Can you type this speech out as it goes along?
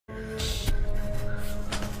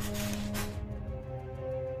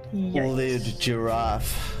Lewd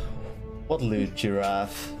giraffe. What lewd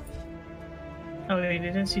giraffe? Oh, you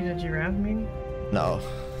didn't see the giraffe meme? No.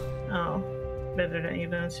 Oh, better that you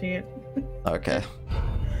don't see it. Okay.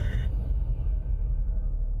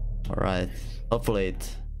 Alright. Hopefully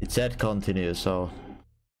it said continue, so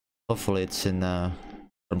hopefully it's in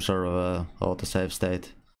some sort of a auto-save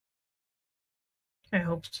state. I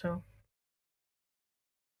hope so.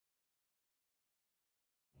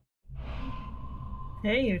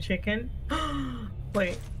 Hey, you chicken.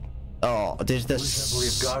 Wait. Oh, this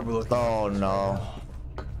is oh no.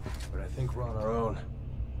 But I think we're on our own.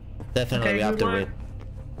 Definitely Okay, we have to luck. read.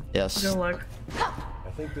 Yes. Good luck. I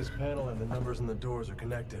think this panel and the numbers on the doors are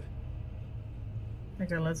connected.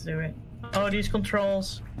 Okay, let's do it. Oh, these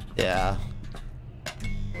controls. Yeah.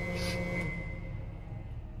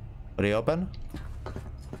 What do you open?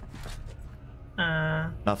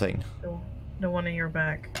 Nothing. The one in your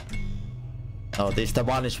back. Oh, this the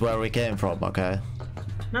one is where we came from, okay?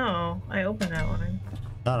 No, I opened that one.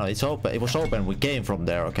 No, it's open. It was open. We came from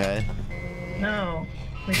there, okay? No,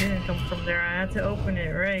 we didn't come from there. I had to open it.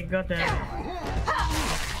 Right, got that.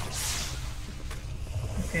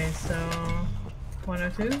 Okay, so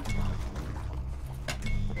 102.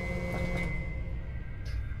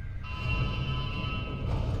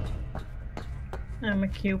 I'm a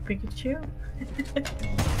cute Pikachu.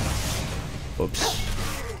 Oops.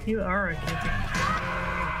 You are a cute Pikachu.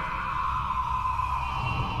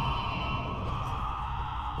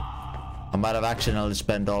 I might have accidentally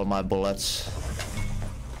spent all my bullets.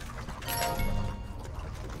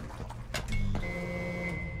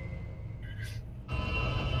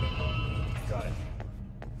 Got it.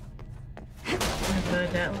 The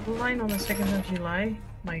deadline on the 2nd of July.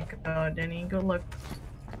 My god, Danny, good luck.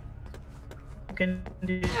 You can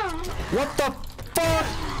do. What the fuck?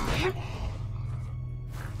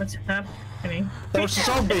 What's happening? There was a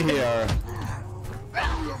zombie here.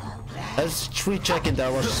 Let's recheck if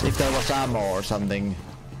there was ammo or something.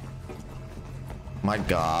 My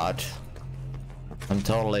god. I'm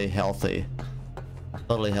totally healthy.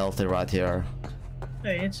 Totally healthy right here.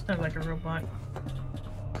 Hey, it's not like a robot.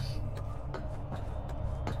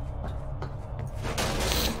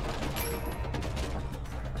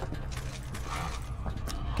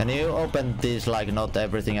 Can you open these, like, not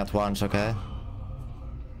everything at once, okay?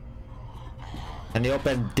 Can you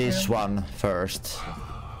open this one first?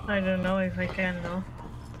 I don't know if I can though.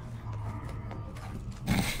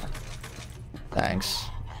 Thanks.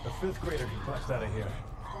 A 5th grader can bust out of here.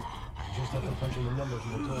 Just have to punch in the numbers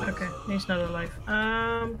in the toilet. Okay, he's not alive.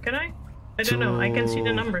 Can I? I don't know. I can see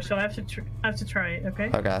the number, so I have to try it. Okay.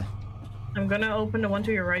 Okay. I'm gonna open the one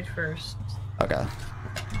to your right first. Okay.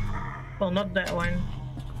 Well, not that one.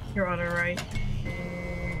 Your other right.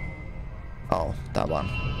 Oh, that one.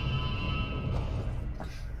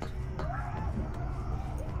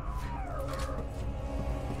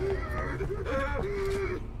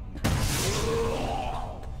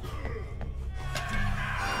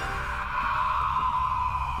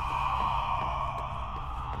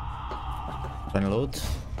 Can loot?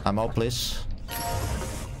 Ammo, please.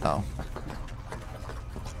 No.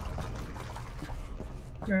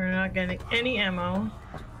 You're not getting any ammo.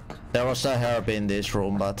 There was a herb in this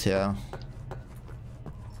room, but yeah.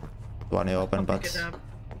 The one you opened, I'll but pick it up.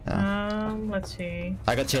 yeah. Let's see.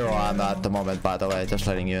 I got 0 ammo at the moment, by the way, just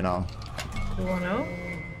letting you know. 210?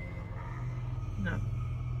 No.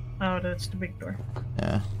 Oh, that's the big door.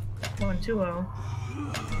 Yeah. 120.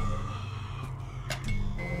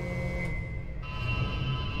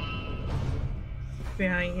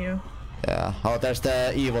 Behind you. Yeah. Oh, there's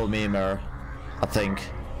the evil memer, I think.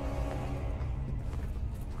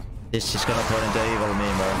 This is gonna turn into evil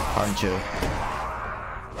memer, aren't you?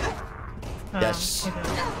 Yes.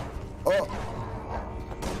 Oh!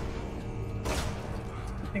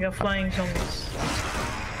 I got flying zombies.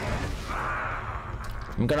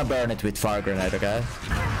 I'm gonna burn it with fire grenade, okay?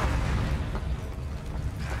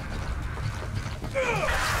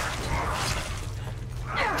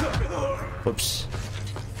 Oops.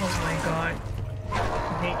 Oh my god.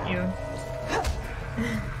 I hate you.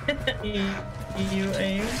 You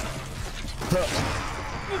aim.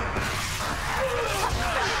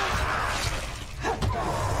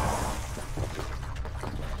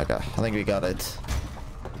 Okay, I think we got it.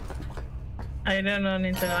 I don't know,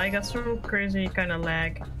 Nintendo. I got some crazy kind of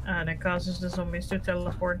lag that causes the zombies to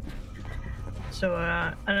teleport. So,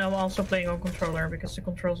 and I'm also playing on controller because the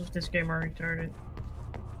controls of this game are retarded.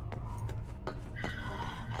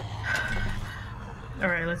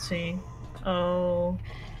 Alright, let's see. Oh.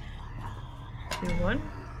 2-1.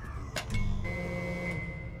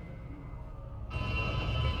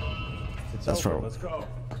 That's over. true. Let's go.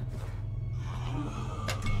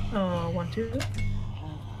 Oh, 1, 2.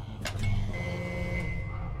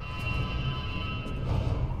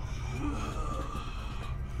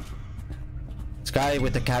 This guy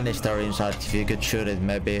with the canister inside, if you could shoot it,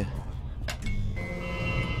 maybe.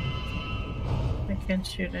 I can't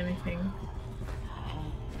shoot anything.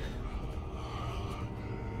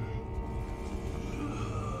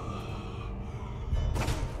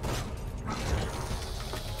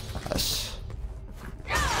 Yes.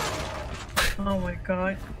 Oh my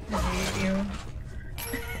god, I hate you.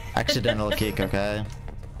 Accidental kick, okay?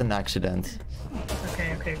 An accident.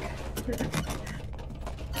 Okay.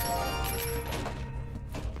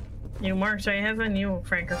 New Mars, I have a new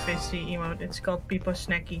Franker Fisty emote. It's called People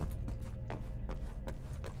Snacky.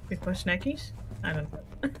 People Snackies? I don't know.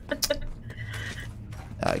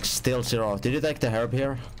 Still 0. Did you take the herb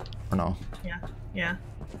here? Or no? Yeah.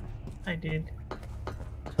 I did.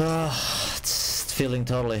 It's feeling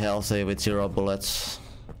totally healthy with 0 bullets.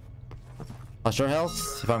 What's your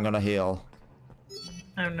health? If I'm gonna heal.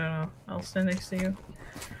 I don't know. I'll stand next to you.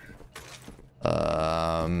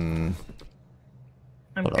 I'm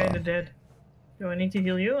kinda dead. Do I need to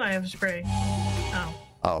heal you? I have a spray. Oh.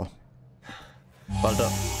 Oh. Well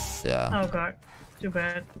done. Yeah. Oh god. Too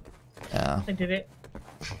bad. Yeah. I did it.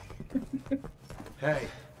 Hey.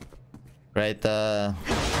 Great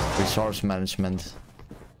resource management.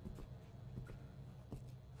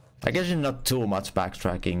 I guess it's not too much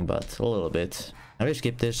backtracking, but a little bit. Can we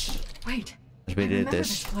skip this? Wait. As we I did remember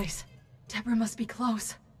this. place. Deborah must be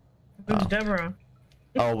close. Who's Deborah?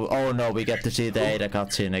 Oh no, we get to see the Ada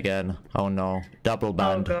cutscene again. Oh no. Double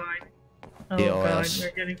band. Oh god. Oh DOS. god,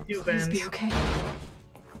 we're getting 2 Please bands. be okay.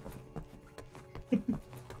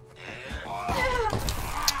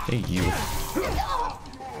 Hey, you.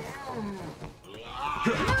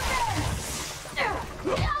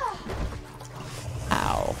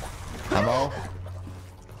 Ow. Ammo?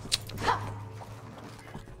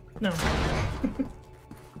 No.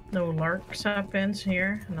 No larks happens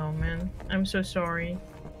here. No man. I'm so sorry.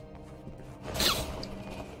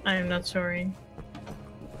 I am not sorry.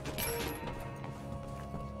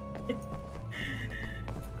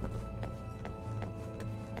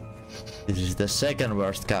 This is the second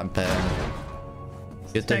worst campaign.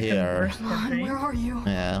 Good to Second hear. worst Come on, campaign. where are you?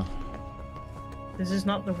 Yeah. This is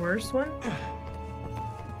not the worst one?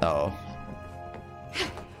 No.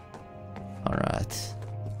 Alright.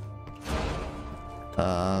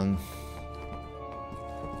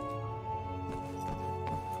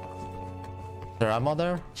 Is there ammo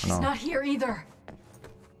there? She's No. not here either.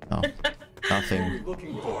 No. Nothing.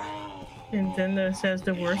 Looking for. Nintendo says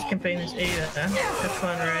the worst campaign is Ada. That's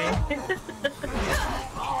fun, right?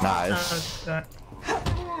 Nice. Oh god.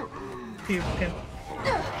 Pumpkin.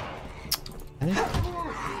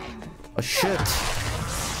 Oh shit!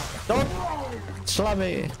 Don't slam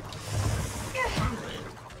me!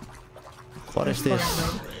 What is this?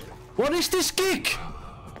 What is this kick?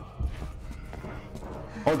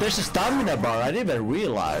 Oh, there's a stamina bar. I didn't even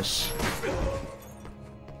realize.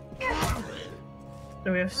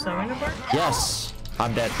 Do we have stamina bar? Yes,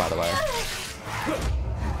 I'm dead, by the way.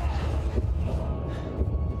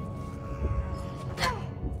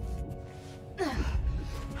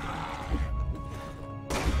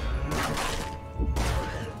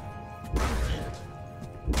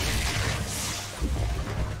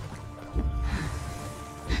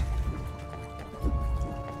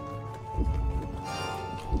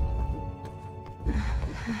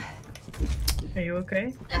 Are you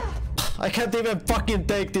okay? I can't even fucking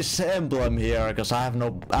take this emblem here because I have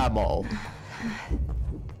no ammo.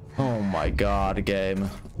 Oh my god, game.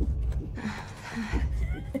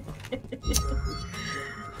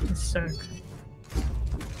 It sucks.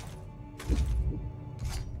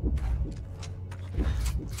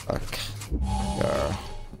 Fuck. Yeah.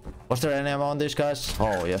 Was there any ammo on these guys?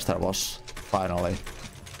 Oh yes, there was. Finally.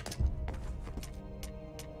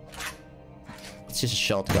 It's just a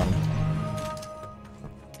shotgun.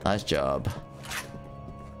 Nice job.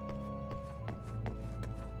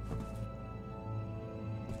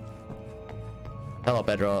 Hello,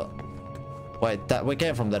 Pedro. Wait, that we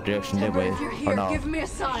came from that direction, did we? Deborah, if you're Or here, no? give me a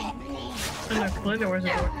sign. Oh no, clearly there was a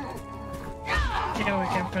door. Yeah, we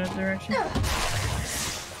came from that direction.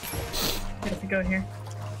 We have to go here.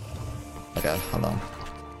 Okay, hold on.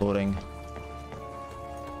 Loading.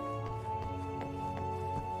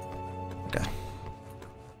 Okay.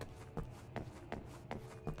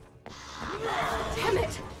 Damn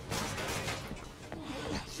it!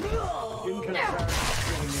 Getting kind of tired of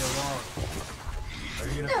stringing me along. Are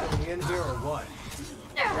you gonna put me in here or what?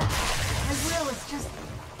 I will, it's just...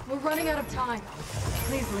 we're running out of time.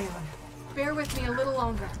 Please, Leon, bear with me a little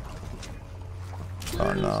longer.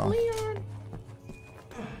 Oh no.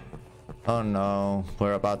 Oh no,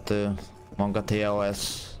 we're about to Monka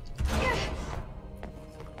TOS.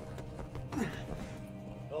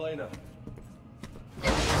 Helena.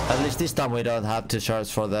 At least this time we don't have to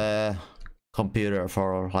charge for the computer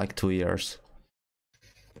for like 2 years.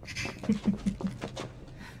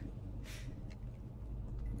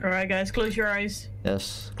 Alright guys, close your eyes.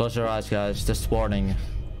 Yes, close your eyes guys, just warning.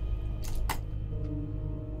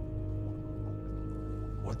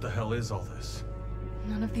 What the hell is all this?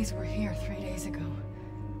 None of these were here 3 days ago.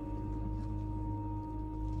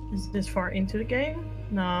 Is this far into the game?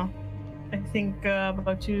 No. I think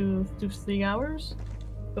about 2 to 3 hours.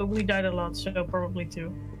 But we died a lot, so probably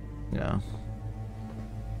 2. Yeah.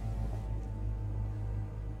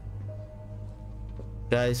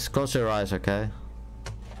 Guys, close your eyes, okay?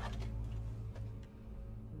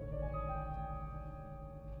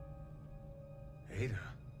 Ada.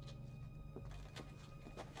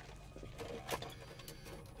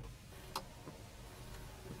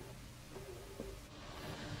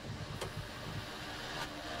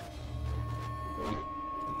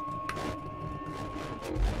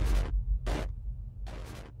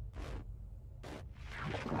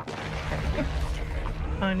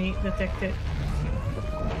 Honey detected.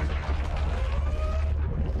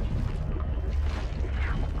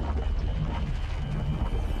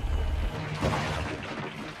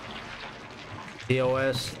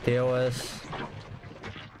 TOS, TOS.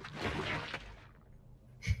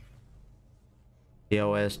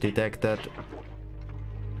 TOS detected.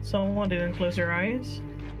 Someone didn't close their eyes.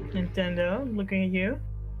 Nintendo, looking at you.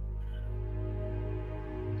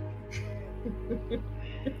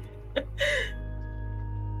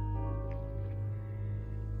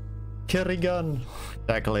 Carry gun.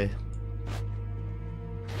 Exactly.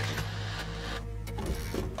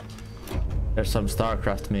 There's some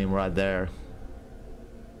StarCraft meme right there.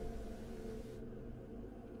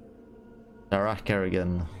 Sarah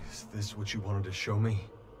Kerrigan. Is this what you wanted to show me?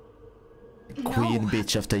 Queen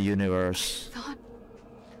bitch of the universe. Thought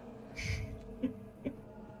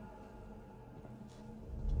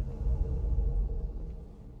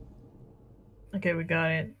Okay, we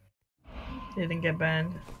got it. Didn't get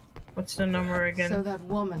banned. What's the number again? so that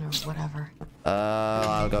woman or whatever.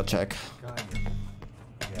 I'll go check. Got you.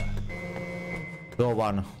 Yeah. Go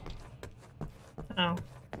one. Oh,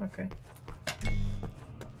 okay.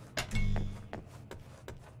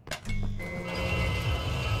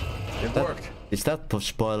 It worked. Is that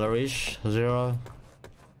spoilerish, Zero?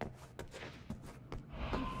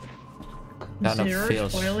 Kind of Zero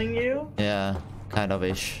feels. spoiling you? Yeah, kind of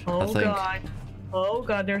ish. I Oh think. god. Oh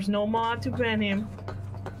god, there's no mod to ban him.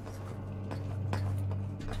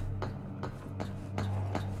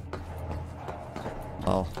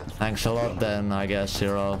 Oh, thanks a lot then, I guess,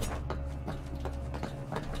 Zero.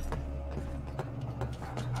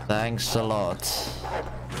 Thanks a lot.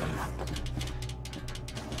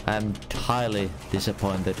 I'm highly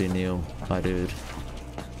disappointed in you, my dude.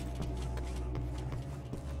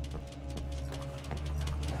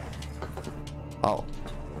 Oh,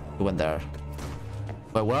 you went there.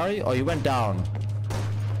 Wait, where are you? Oh, you went down.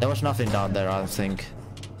 There was nothing down there, I don't think.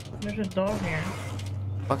 There's a dog here.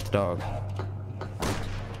 Fuck the dog.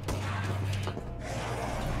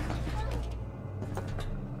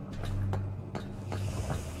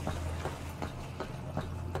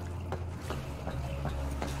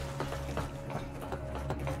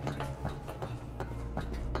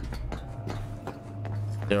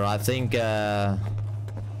 There, I think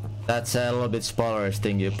that's a little bit spoilerish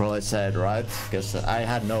thing you probably said, right? Because I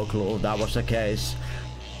had no clue that was the case.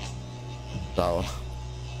 So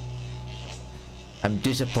I'm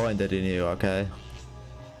disappointed in you, okay?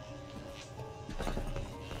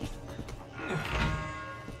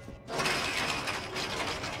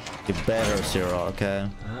 You better, Zero, okay?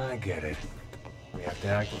 I get it. We have to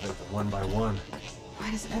activate them one by one. Why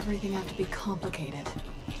does everything have to be complicated?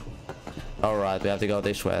 Alright, we have to go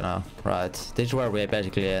this way now. Right, this is where we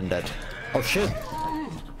basically ended. Oh shit!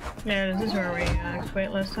 Yeah, this is where we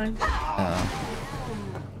quit last time.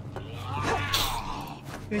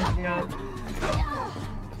 Good job.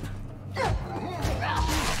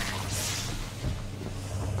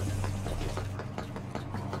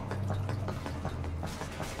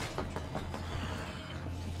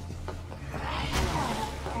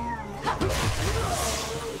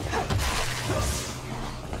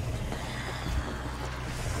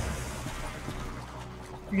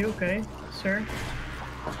 You okay, sir?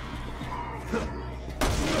 Come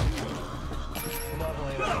on,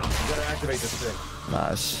 Helena. You gotta activate this thing.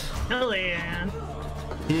 Nice. Hell yeah.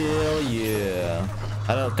 Hell yeah.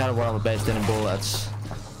 I don't kind of want to waste any bullets.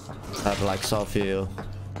 I have like so few.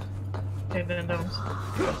 Okay, then don't.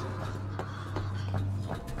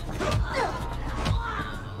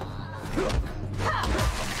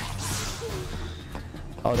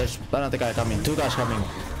 Oh, there's another guy coming. Two guys coming.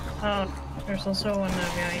 Oh, there's also one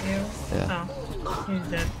behind you. Yeah. Oh, he's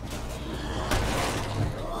dead.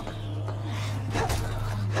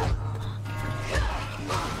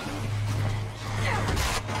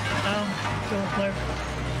 Oh, cool flip.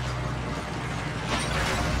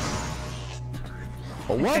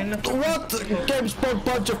 What? What? Game spawned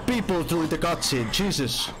bunch of people through the cutscene.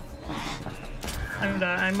 Jesus.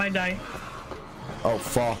 I might die. Oh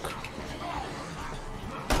fuck.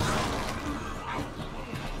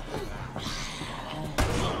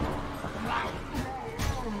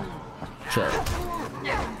 Sure.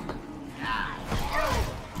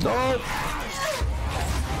 No.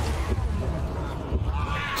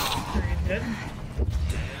 Are you dead?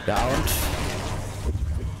 Down.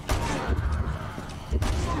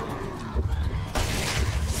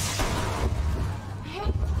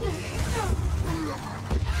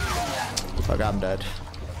 Fuck, I'm dead.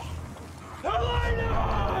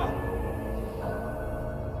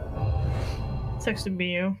 Sucks to be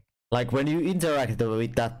you. Like when you interact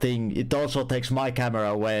with that thing, it also takes my camera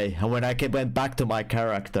away. And when I went back to my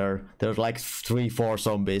character, there's like 3-4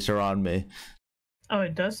 zombies around me. Oh,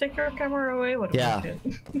 it does take your camera away? What Yeah. What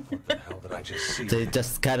the hell did I just see? They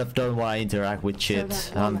just kind of don't want to interact with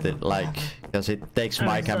shit, like, because it takes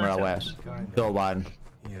my it's camera not away. Go on.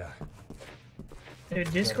 Yeah.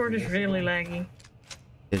 Dude, Discord is really laggy.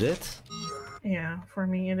 Is it? Yeah, for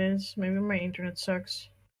me it is. Maybe my internet sucks.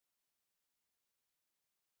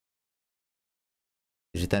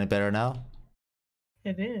 Is it any better now?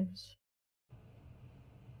 It is.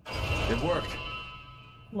 It worked.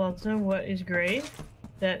 Blozmm, what is great?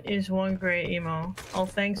 That is one great emo. All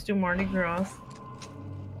thanks to Marty Groth.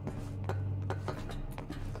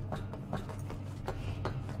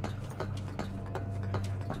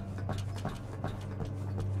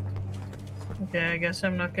 Okay, I guess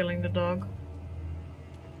I'm not killing the dog.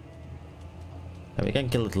 And we can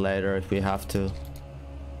kill it later if we have to.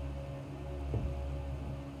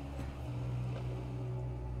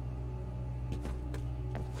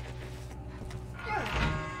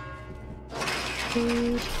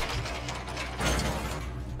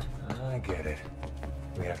 I get it.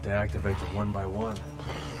 We have to activate them one by one.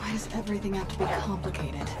 Why does everything have to be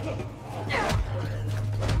complicated?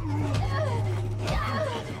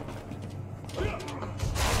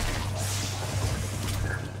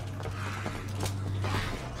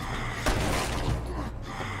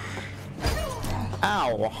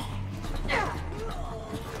 Ow!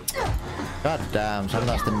 God damn,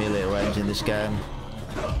 sometimes the melee range in this game.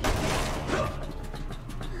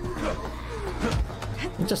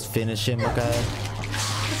 Just finish him, okay?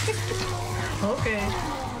 Okay.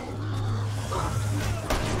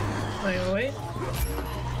 Wait.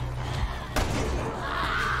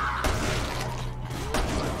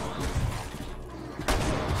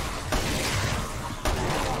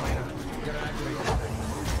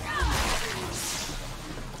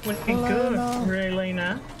 Looking good,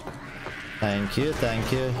 Helena. Thank you,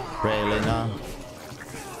 Helena.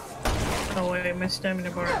 Oh wait, my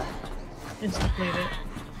stamina bar is depleted.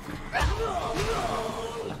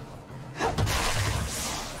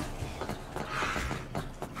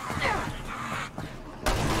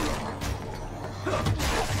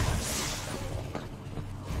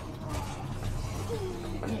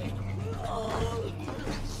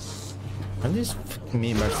 Are these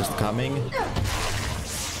memers just coming?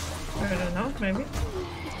 I don't know, maybe.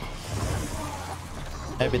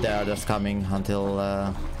 Maybe they are just coming until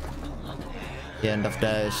the end of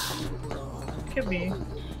days. Could be.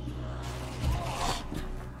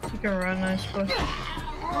 You can run, I suppose.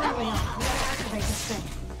 Activate this thing.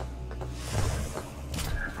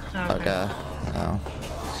 Okay. No.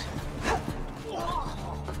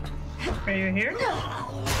 Are you here?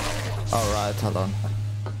 Alright, hold on.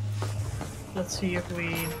 Let's see if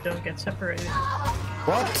we don't get separated.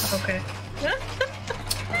 What? Okay.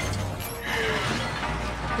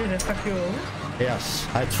 Did I fuck you over? Yes,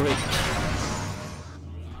 I tricked.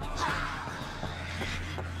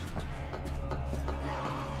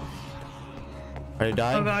 Are you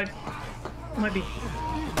dying? Oh god. Might be.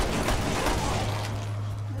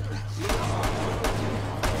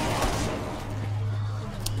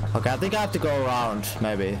 Okay, I think I have to go around,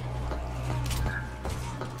 maybe.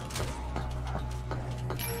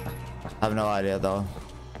 I have no idea though.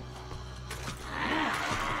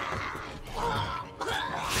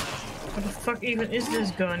 What the fuck even is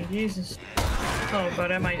this gun? Jesus. Oh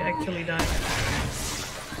god, I might actually die.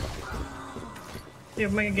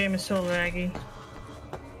 Dude, my game is so laggy.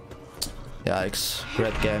 Yikes.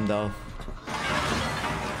 Great game though.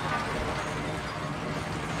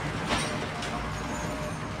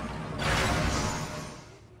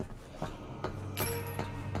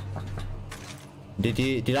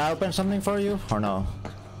 Did I open something for you or no?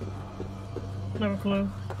 No clue.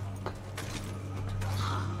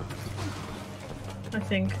 I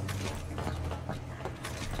think.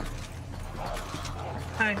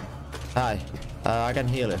 Hi. Hi. I can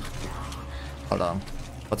heal you. Hold on.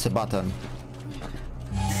 What's the button?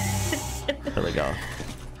 There we go.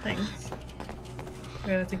 Thanks.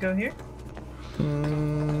 We have to go here?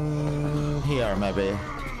 Here maybe.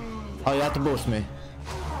 Oh, you have to boost me.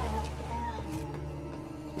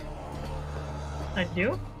 I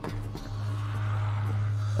do?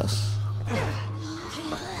 Yes.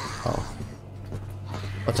 Oh.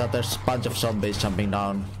 What's up? There's a bunch of zombies jumping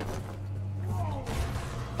down.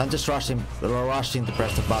 I'm just rushing to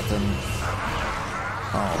press the button.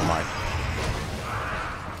 Oh my.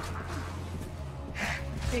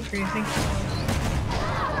 Hey, Greasy.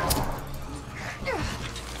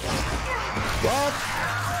 What?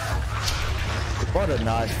 What a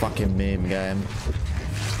nice fucking meme game.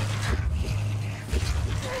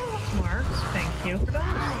 Marks, thank you for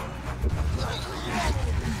that.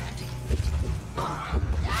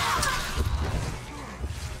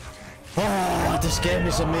 Oh, this game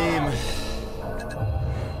is a meme.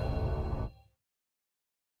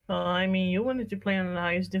 Well, I mean, you wanted to play on the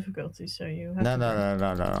highest difficulty, so you have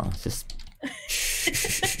No. Just.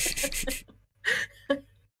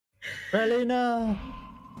 Helena.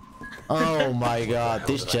 Oh my god,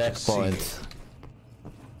 this checkpoint.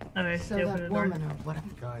 Alright, So open the that door. woman or whatever.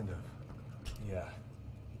 Kind of. Yeah.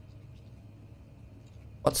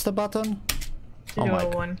 What's the button? Oh my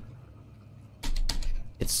god. 201.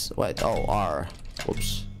 It's wait, oh R.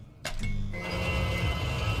 Oops.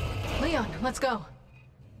 Leon, let's go.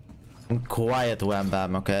 Quiet wham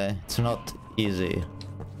bam, okay? It's not easy.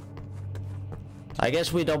 I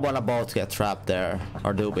guess we don't wanna both get trapped there,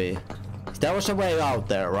 or do we? There was a way out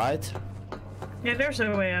there, right? Yeah, there's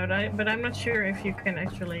a way out, but I'm not sure if you can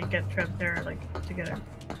actually get trapped there, like, together.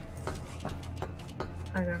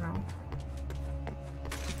 I don't know.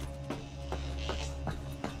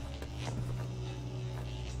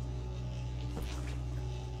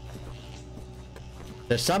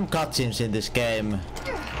 There's some cutscenes in this game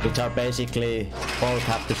which are basically both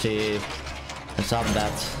have to see and some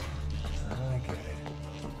that. I get it.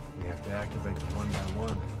 We have to activate them one by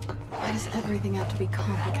one. Why does everything have to be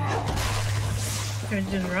complicated? Can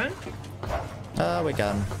we just run? We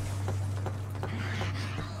can.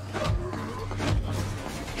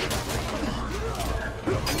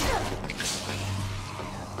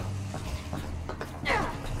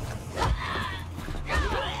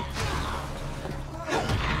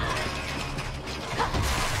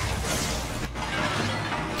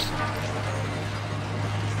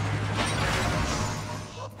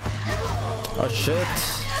 Oh shit.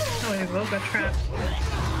 Oh, we both got trapped.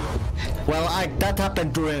 Well, that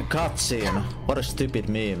happened during a cutscene. What a stupid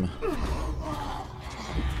meme.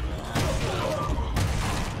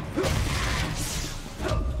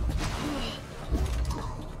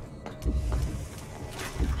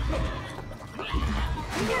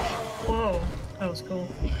 Whoa, that was cool.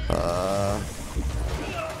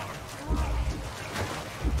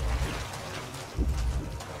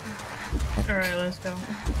 Alright, let's go.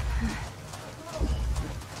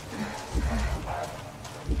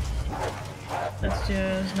 Let's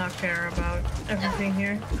just not care about everything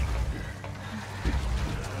here.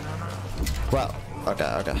 Well,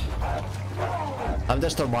 okay. I'm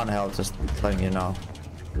just on one health, just letting you know.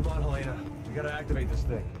 Come on, Helena. We gotta activate this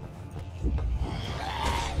thing.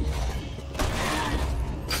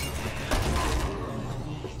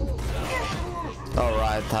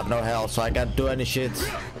 Alright, have no health, so I can't do any shit.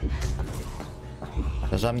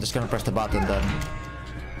 Cause I'm just gonna press the button then.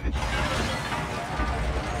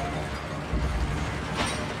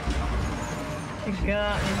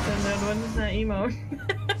 God, Nintendo, what is that emote?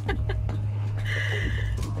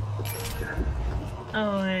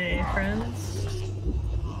 Oh, hey, friends.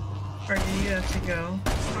 Or do you have to go?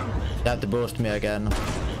 You have to boost me again.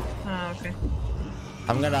 Oh, okay.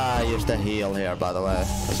 I'm gonna use the heal here, by the way,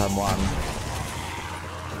 cause I'm one.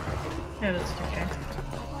 Yeah, that's okay.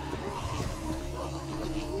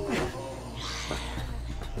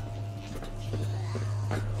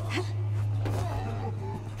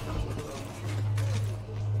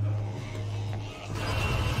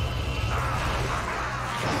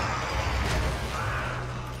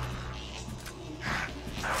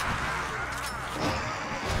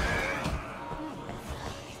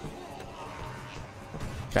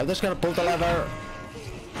 I'm just gonna pull the lever.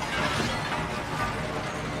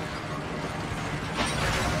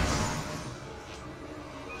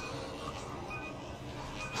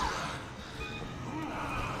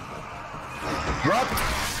 What?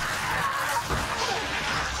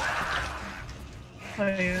 Oh,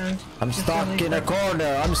 yeah. I'm stuck in a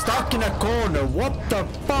corner. I'm stuck in a corner. What the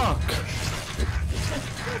fuck?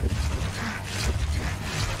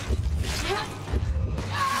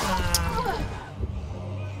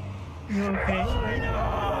 You okay?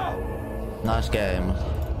 Nice game.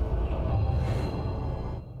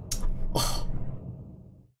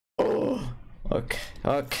 Okay,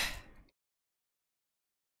 okay.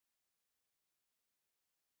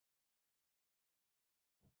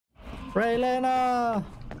 Helena!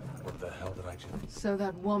 What the hell did I just... So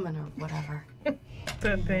that woman or whatever.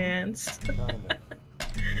 The pants. Kinda.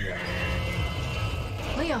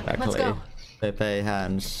 Leon, let's Exactly. go. Pepe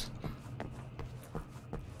hands.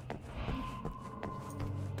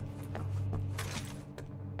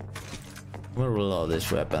 We'll reload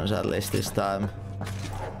these weapons at least this time.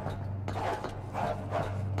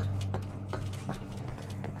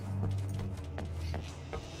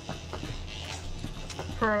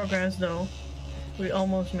 Progress though. We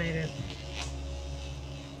almost made it.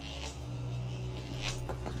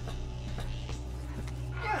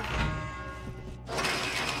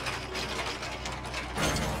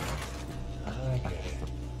 I get it.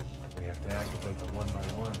 We have to activate the one by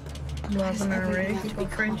one. Love and array to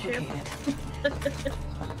friendship.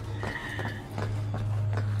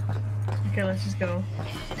 Okay, let's just go.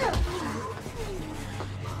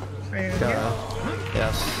 Are you here?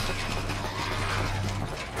 Yes.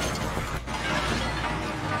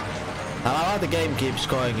 I love how the game keeps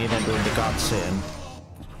going even during the cutscene.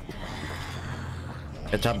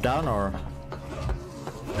 You jump down or?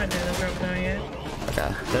 I didn't drop down yet.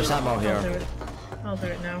 Okay, there's ammo I'll do here. it. I'll do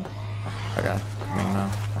it now. Okay,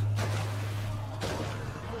 no.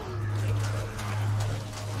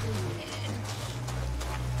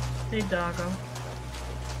 Hey, doggo.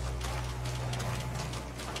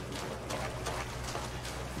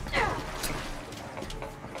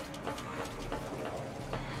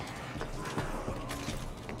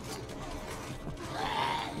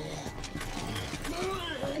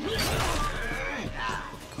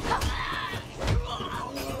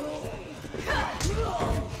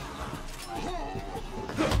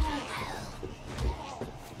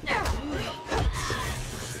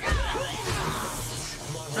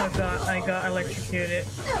 I got electrocuted.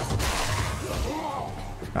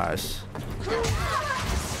 Nice.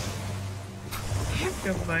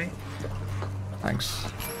 Goodbye. Thanks.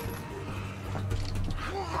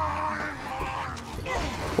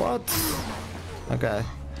 What? Okay.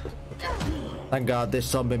 Thank God this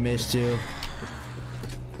zombie missed you.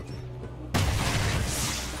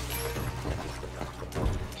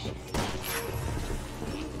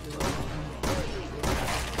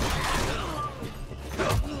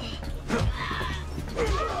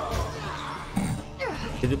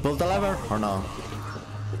 Did you pull the lever or no?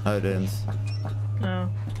 No, you didn't. No.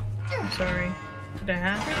 I'm sorry. Did I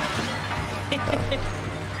have it?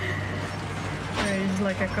 He's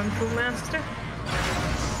like a kung fu master.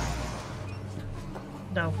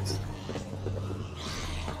 No.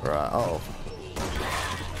 Right, oh.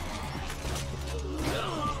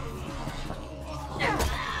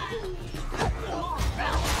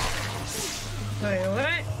 Wait,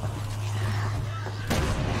 what?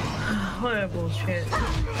 What a bullshit.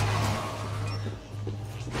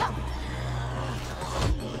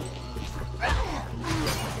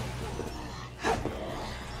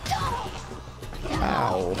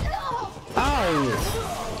 Ow. Ow!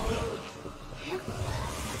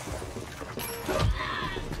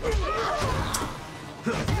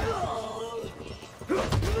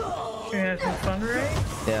 You having fun, right?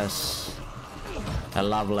 Yes. I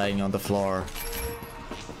love laying on the floor.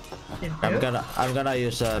 You do? I'm gonna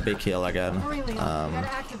use a big heal again. Hurry, Leon. Gotta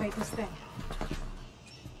activate this thing.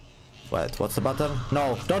 Wait, what's the button?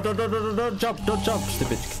 No, don't jump,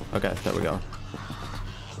 stupid. Okay, there we go.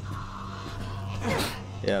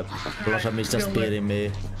 Yeah, Blozmm is just beating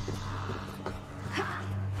me.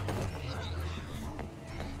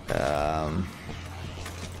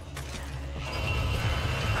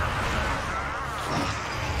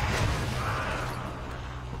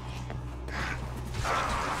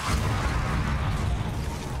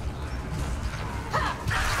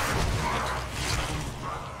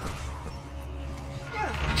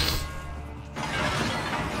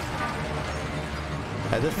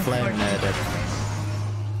 I just flame netted.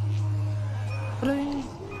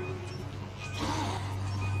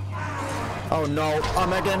 Oh no,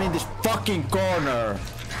 I'm again in this fucking corner.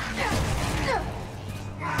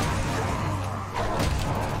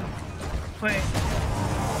 Wait.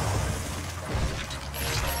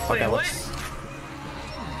 Okay, Wait, what?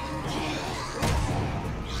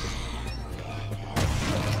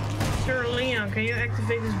 Sir Leon, can you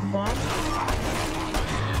activate this bomb?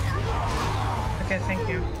 Okay, thank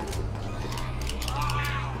you.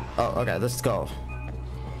 Oh, okay, let's go.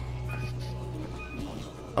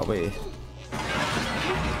 Oh, wait.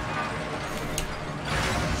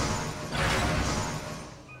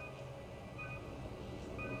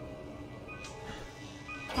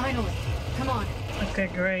 Finally. Come on. Okay,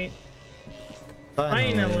 great.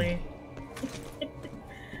 Finally.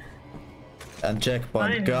 And checkpoint.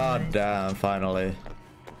 Finally. God damn, finally.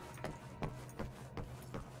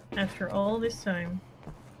 After all this time.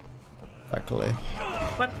 Exactly.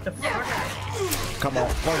 What the fuck? Come on,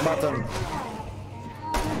 one button.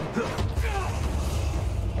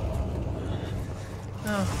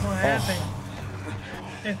 Oh, what happened?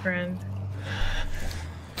 Hey, friend.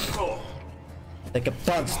 Take a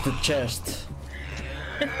punch to chest.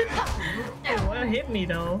 Hey, what hit me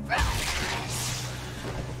though?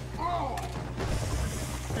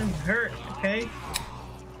 I'm hurt, okay?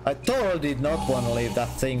 I totally did not want to leave that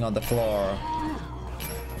thing on the floor.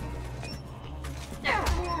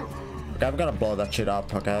 Okay, I'm gonna blow that shit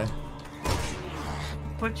up, okay?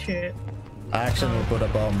 What shit? I accidentally put a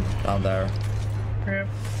bomb down there. Rip.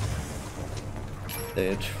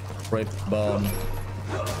 Dude, rip bomb.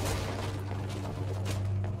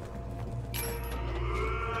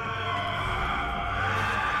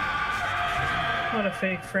 What a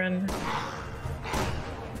fake friend.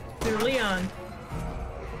 Dude, Leon.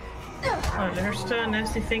 Oh, there's still a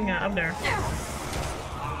nasty thing up there.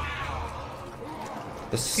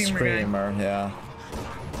 The Screamer screamer, yeah.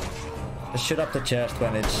 Just shoot up the chest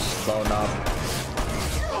when it's blown up.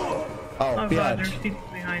 Oh, Oh god, behind. there's people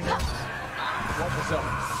behind us.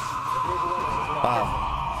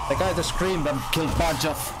 Wow. The guy that screamed and killed a bunch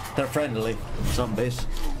of their friendly zombies.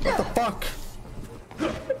 What the fuck?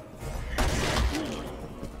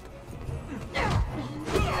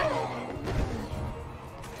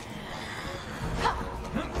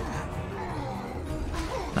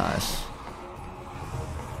 Nice.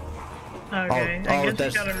 Okay, Oh, I guess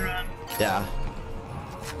there's- we gotta run. Yeah.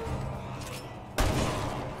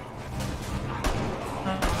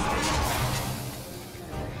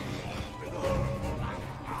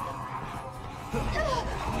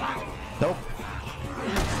 Nope.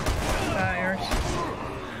 Fires.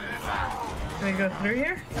 Can we go through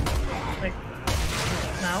here? Like,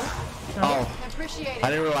 now? No? Oh, I appreciate I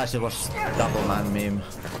it. didn't realize it was double man meme.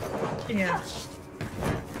 Yeah.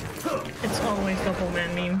 It's always double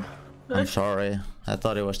man meme. I'm sorry. I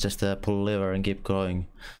thought it was just a pull lever and keep going.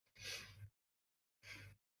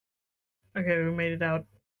 Okay, we made it out.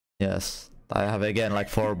 Yes. I have again like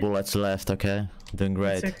 4 bullets left, okay? Doing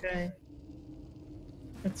great. It's okay.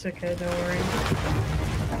 It's okay, don't worry.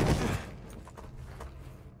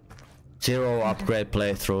 0 upgrade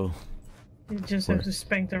playthrough. You just have to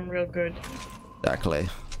spank them real good. Exactly.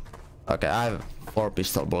 Okay, I have 4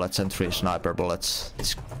 pistol bullets and 3 sniper bullets.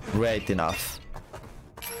 It's great enough.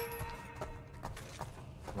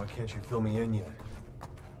 Why can't you fill me in yet?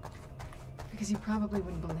 Because you probably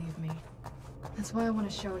wouldn't believe me. That's why I want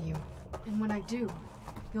to show you. And when I do,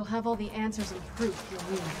 you'll have all the answers and proof you'll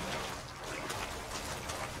need.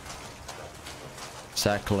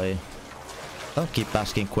 Exactly. Don't keep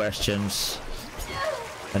asking questions.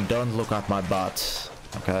 And don't look at my butt,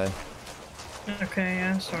 okay? Okay,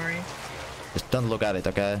 I'm sorry. Just don't look at it,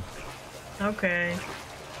 okay? Okay.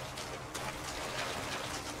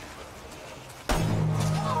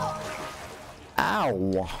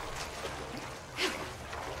 Ow!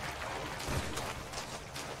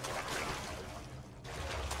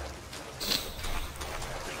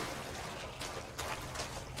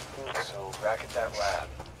 So, back at that lab.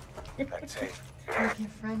 That tape. With your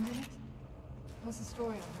friend in it? What's the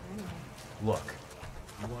story on her anyway? Look,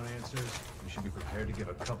 if you want answers, you should be prepared to give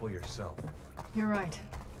a couple yourself. You're right.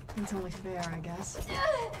 It's only fair, I guess.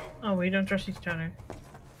 Oh, we don't trust each other.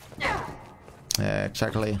 Yeah,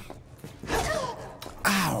 exactly.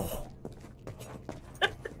 Ow!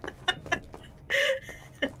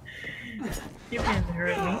 You can't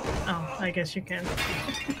hurt me. Oh, I guess you can.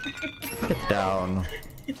 Get down.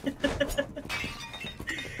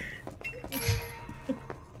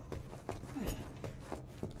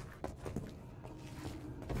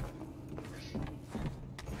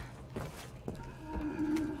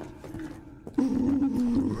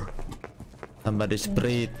 Somebody's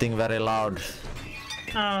breathing very loud.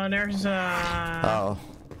 Oh, there's Oh,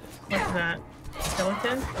 what's that?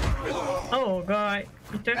 skeleton. Oh god,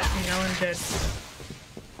 you touched me, now I'm dead.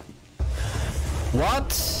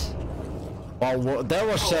 What? Well, there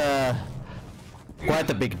was quite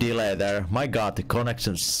a big delay there. My god, the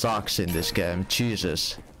connection sucks in this game.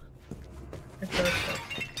 Jesus. It does.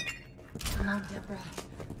 Come on, Deborah.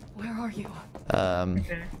 Where are you?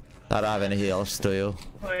 Okay. I don't have any heals, do you?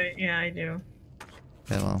 Wait, yeah, I do.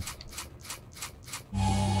 Okay, well.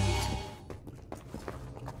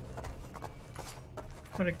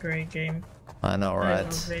 What a great game. I know, I right?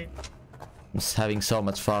 love it. I'm just having so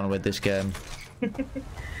much fun with this game.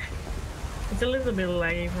 It's a little bit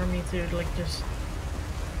laggy for me too, like just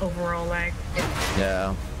overall lag.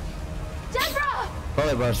 Yeah. Deborah!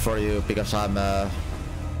 Probably worse for you because I'm a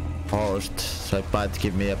host, so it might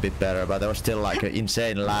give me a bit better, but there was still like an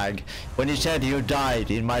insane lag. When you said you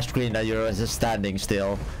died in my screen that you were just standing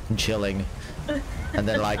still and chilling, and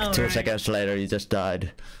then like 2 seconds later you just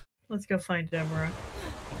died. Let's go find Deborah.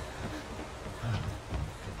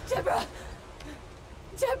 Deborah!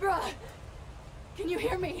 Deborah! Can you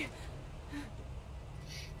hear me?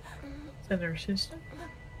 Is that her sister?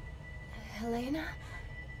 Helena?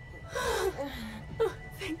 Oh,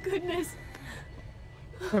 thank goodness.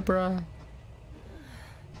 Deborah.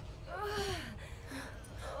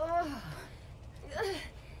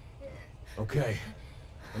 Okay,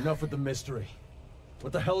 enough with the mystery.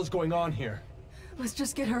 What the hell is going on here? Let's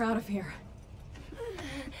just get her out of here.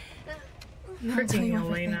 And I'll tell Freaking you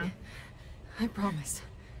Helena. everything. I promise.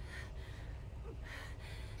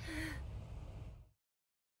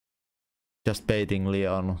 Just baiting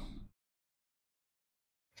Leon.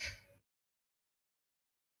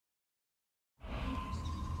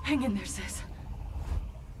 Hang in there, sis.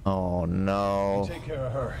 Oh no. You take care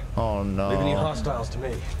of her. Oh Leave any no. hostiles to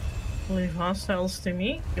me. Leave hostiles to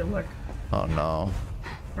me? Good luck. Oh no.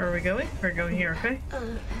 Where are we going? We're going here, okay?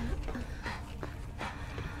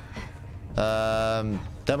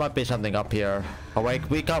 There might be something up here. Oh wait,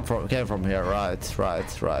 we came from here, right.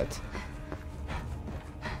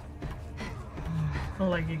 Well,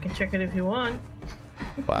 like, you can check it if you want.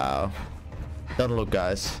 Wow. Don't look,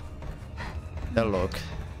 guys. Don't look.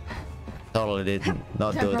 Totally did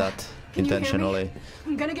not do Deborah, that can you hear me? intentionally.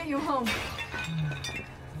 I'm gonna get you home.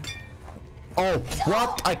 Oh,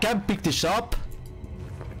 what? I can't pick this up?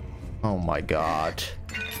 Oh my god.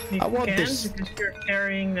 You I want can, this. because you're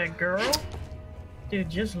carrying that girl? Dude,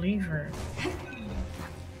 just leave her.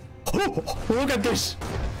 Oh, look at this!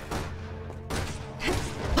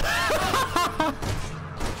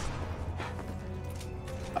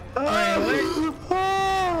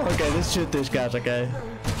 Okay, let's shoot these guys, okay?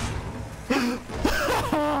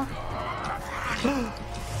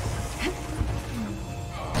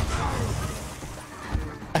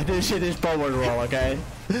 I didn't see this power roll, okay?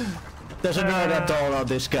 There's another toll on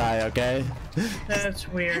this guy, okay? That's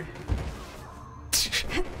weird.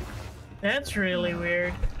 That's really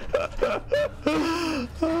weird.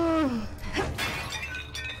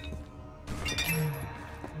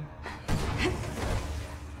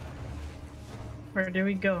 Where do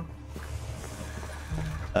we go?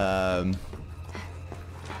 Um.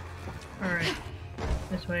 Alright.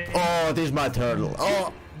 This way. Oh, this is my turtle.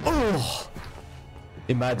 Oh, oh.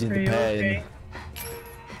 Imagine Are the you pain. okay?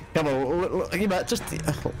 Come on, just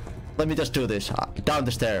let me just do this. Down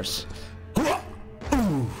the stairs.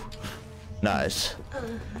 Ooh. Nice.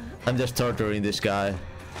 I'm just torturing this guy.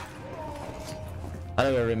 I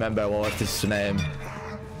don't even remember what was his name.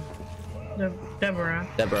 Deborah.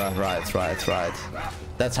 Deborah, right.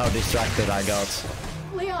 That's how distracted I got.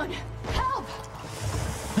 Leon, help!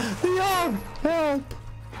 Leon, help!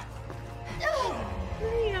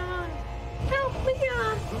 Leon! Help,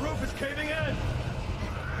 Leon! The roof is caving in!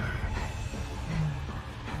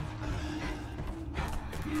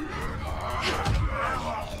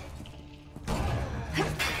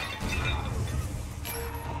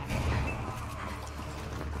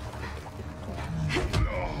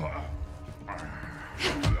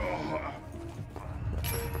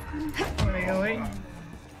 Wait.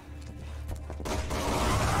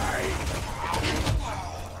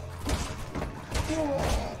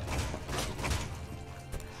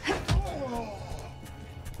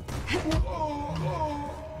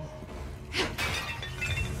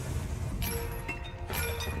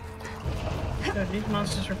 These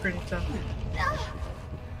monsters are pretty tough.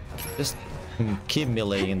 Just keep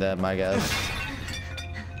meleeing them, I guess.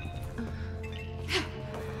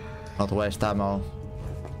 Not waste ammo.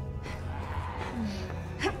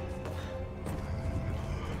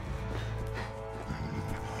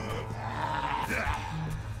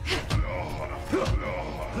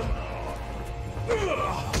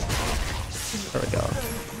 There we go.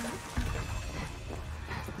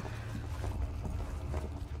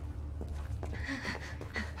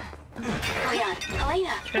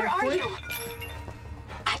 Helena, where are Checkpoint? you?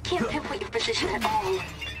 I can't pinpoint your position at all.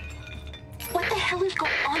 What the hell is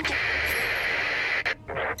going on?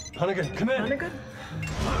 Hunnigan, come in. Hunnigan?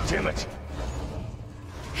 Damn it.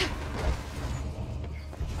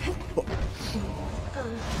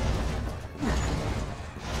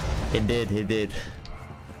 He did.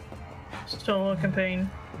 Solo campaign.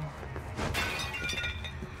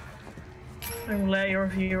 I'm glad your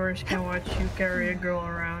viewers can watch you carry a girl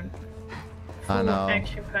around. I Full know.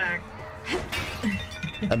 action pack.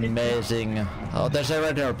 Amazing. Oh, there's a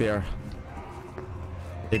red herb here.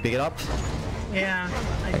 Did you pick it up? Yeah,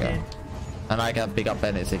 I Okay. did. And I can't pick up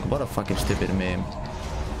anything. What a fucking stupid meme.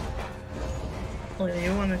 Well,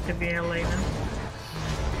 you wanted to be Helena.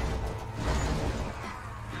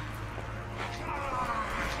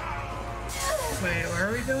 Wait, where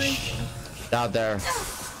are we going? Down there.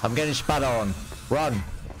 I'm getting spat on. Run.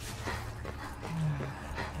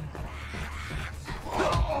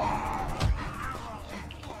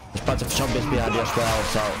 There's a bunch of zombies behind you as well,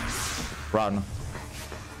 so run.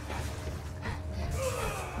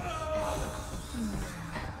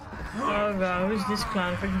 Oh god, who's this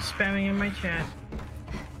clown fucking spamming in my chat?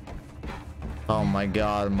 Oh my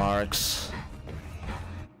god, Marks.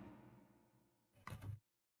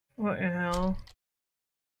 What the hell?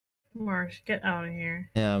 Mars, get out of here.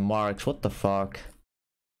 Yeah, Marks, what the fuck?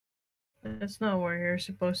 That's not what you're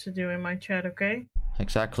supposed to do in my chat, okay?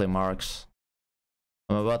 Exactly, Marks.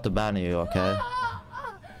 I'm about to ban you, okay?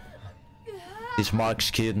 Is Marks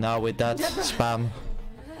cute now with that spam?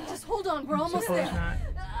 Just hold on, we're almost Suppose there. not.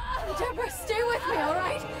 Deborah, stay with me, all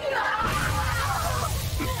right?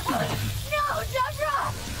 No,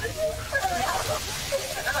 Deborah!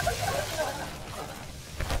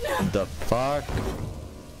 The fuck?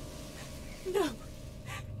 No.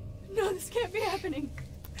 No, this can't be happening.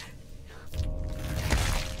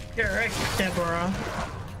 You're right, Deborah.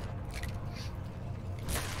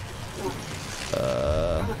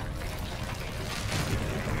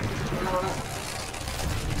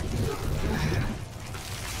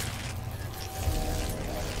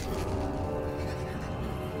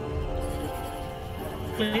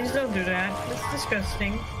 Please don't do that. That's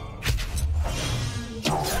disgusting.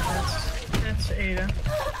 That's Ada.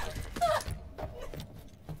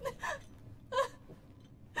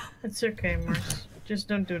 It's okay, Mars. Just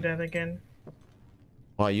don't do that again.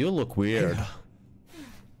 Wow, you look weird.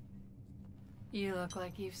 You look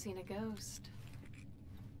like you've seen a ghost.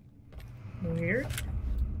 Weird.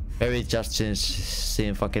 Maybe just since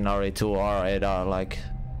seeing fucking RE2 or Ada like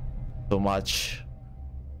too much.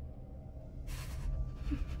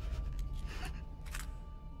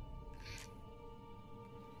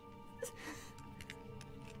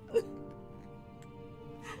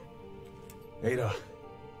 Ada,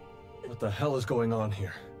 what the hell is going on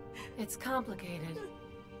here? It's complicated.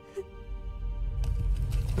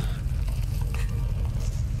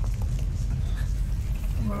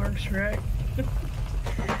 Mars, right?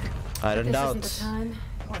 I don't This doubt. isn't the time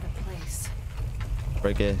or the place.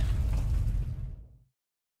 Ricky.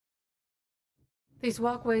 These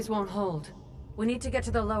walkways won't hold. We need to get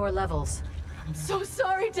to the lower levels. I'm so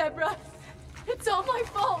sorry, Deborah. It's all my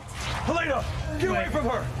fault. Helena, get away from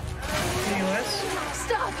her! US?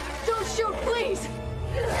 Stop! Don't shoot, please!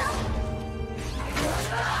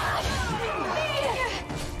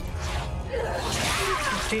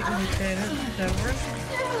 Cheat mutated. Deborah?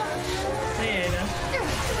 Hey, Ada.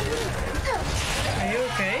 Are you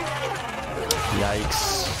okay? Yikes.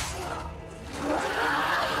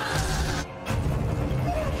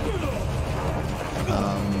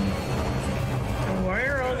 And why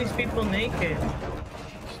are all these people naked?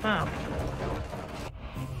 Stop.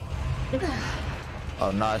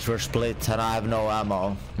 Oh nice, we're split and I have no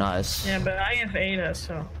ammo. Nice. Yeah, but I have Ada,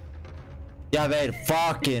 so. Yeah, wait,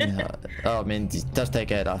 fucking. Oh, I mean, just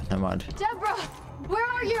take Ada. Never mind. Deborah! Where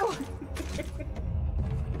are you?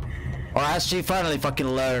 Or has she finally fucking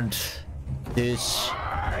learned these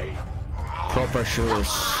proper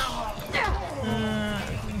shoes?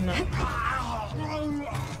 No.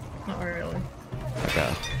 Not really.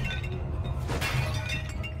 Okay.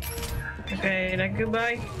 Okay, then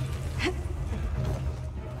goodbye.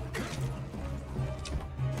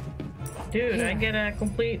 Dude, I get a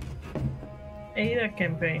complete Ada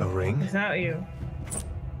campaign. A ring? Without you.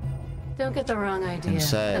 Don't get the wrong idea.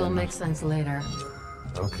 Insane. It'll make sense later.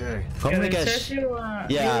 Okay. It says Communication. you,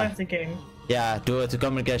 you Yeah. left the game. Yeah, due to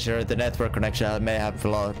communication, the network connection may have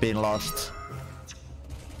been lost.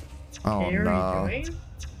 Oh Here no. we go.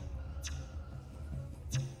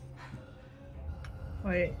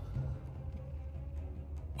 Wait.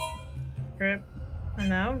 Grip. And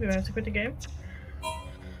now, do I have to quit the game?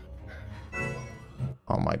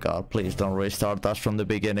 Oh my god, please don't restart us from the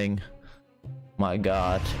beginning. My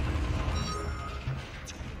god.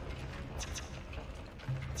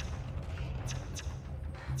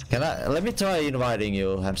 Let me try inviting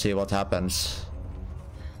you and see what happens.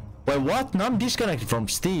 Wait, what? No, I'm disconnected from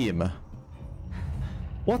Steam.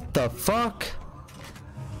 What the fuck?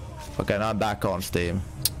 Okay, now I'm back on Steam.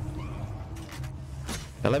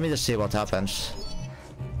 Okay, let me just see what happens.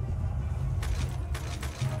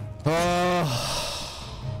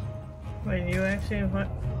 Wait, you actually invite?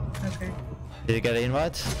 Okay. Did you get an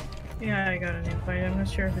invite? Yeah, I got an invite. I'm not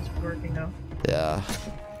sure if it's working though. Yeah.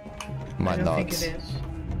 Might I don't not. think it is.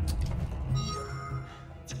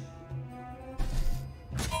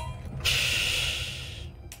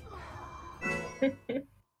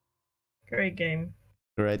 Great game.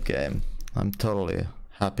 Great game. I'm totally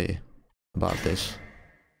happy about this.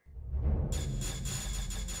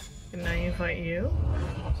 Can I invite you?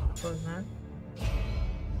 Suppose not.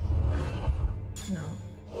 No.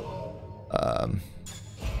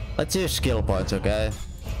 Let's use skill points, okay?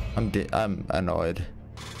 I'm annoyed.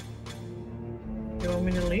 You want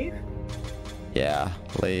me to leave? Yeah,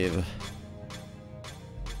 leave.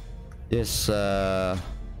 This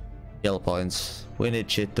skill points. We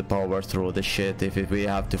need shit to power through the shit if we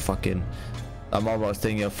have to fucking... I'm almost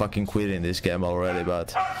thinking of fucking quitting this game already,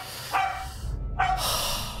 but...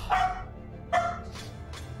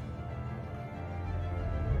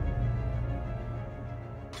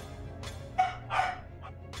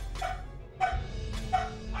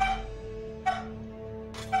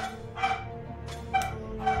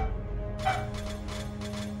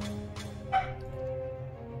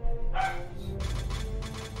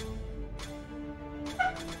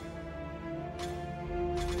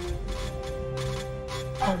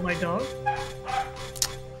 Oh, my dog?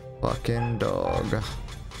 Fucking dog.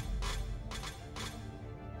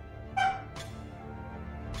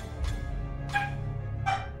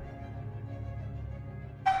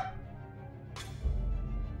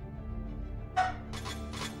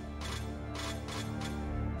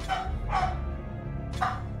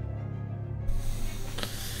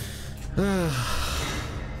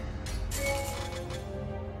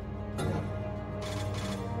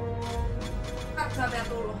 Katsoa vielä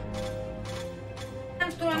tullut.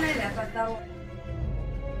 Tänne tulee 14 vuotta.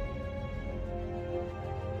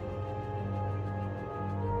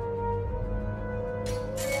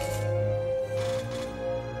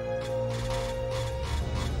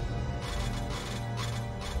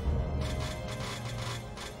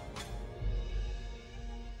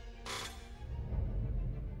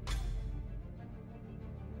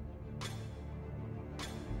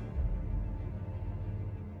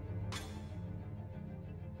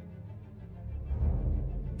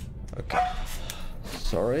 Okay.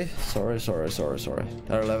 Sorry.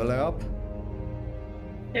 They're leveling up?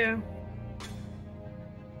 Yeah.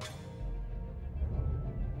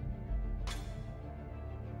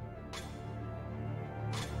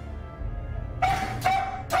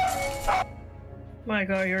 My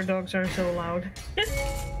god, your dogs are so loud.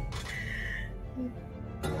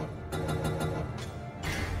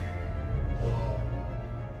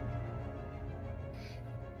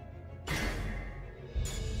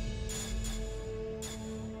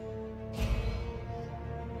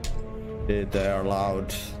 They are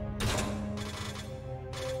loud.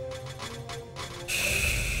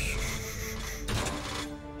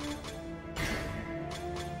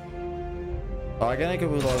 I can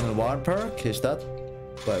give it only one perk? Is that...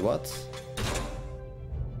 Wait, what?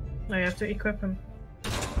 I have to equip him.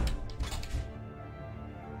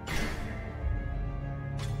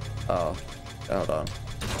 Oh, hold on.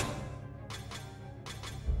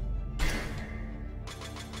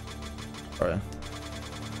 Sorry.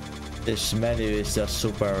 This menu is just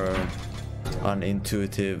super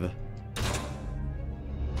unintuitive.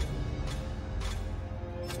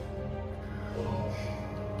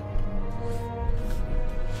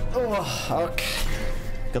 Oh, okay.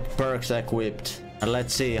 Got perks equipped. And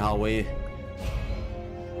let's see how we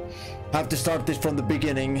have to start this from the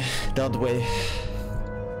beginning, don't we?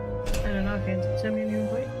 I don't know, can you send me a new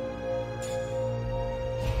invite?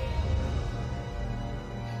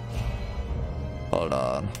 Hold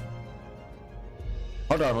on.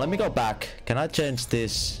 Hold on, let me go back. Can I change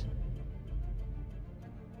this?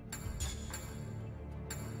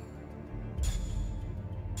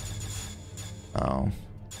 Oh.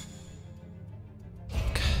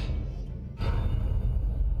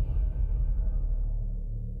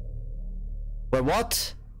 Wait,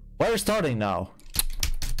 what? Why are we starting now?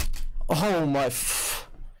 Oh my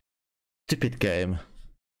stupid game.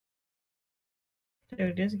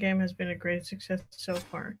 Dude, this game has been a great success so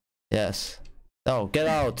far. Yes. No, get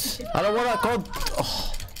out. I don't wanna go.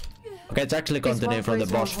 Oh. Okay, it's actually continue from the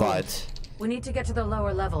boss fight. We need to get to the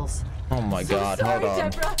lower levels. Oh my god, Sorry, hold on.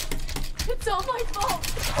 Deborah. It's all my fault.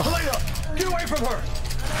 Helena, get away from her!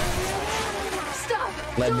 Stop.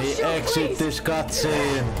 Let Don't me shoot, exit please. this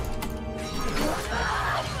cutscene.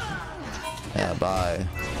 Yeah, bye.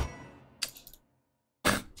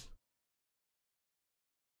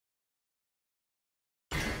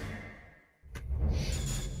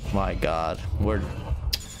 My god, we're...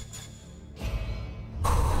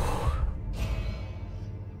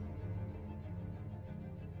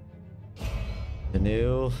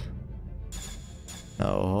 New.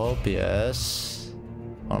 No hope, yes.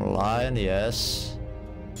 Online, yes.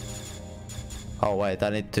 Oh wait, I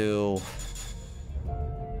need to...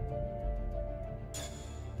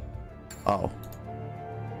 Oh.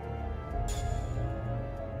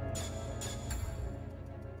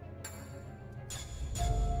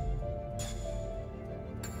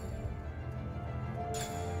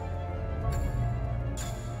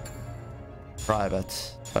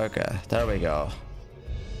 Private. Okay, there we go.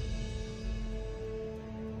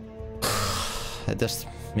 I just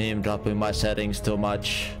memed up in my settings too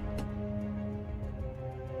much.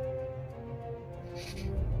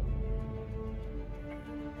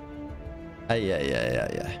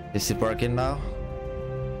 Yeah. Is it working now?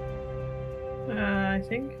 I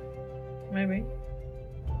think. Maybe.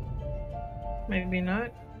 Maybe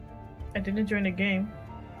not. I didn't join the game.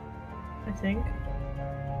 I think.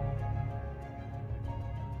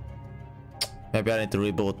 Maybe I need to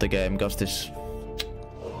reboot the game because this...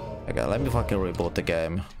 Okay, let me fucking reboot the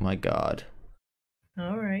game. My god.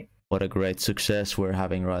 Alright. What a great success we're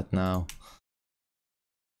having right now.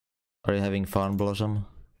 Are you having fun, Blozmm?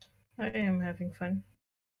 I am having fun.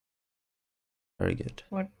 Very good.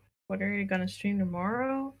 What are you gonna stream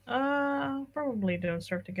tomorrow? Probably don't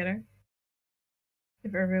start together.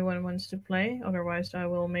 If everyone wants to play, otherwise I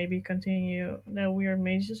will maybe continue the Weird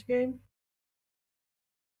Mazes game.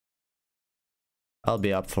 I'll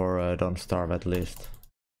be up for Don't Starve at least.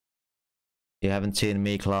 You haven't seen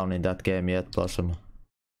me clown in that game yet, Blozmm.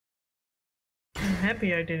 I'm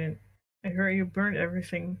happy I didn't. I heard you burned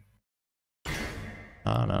everything.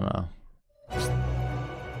 No.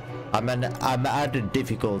 I'm added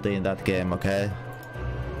difficulty in that game, okay?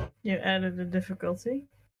 You added a difficulty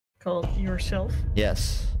called yourself.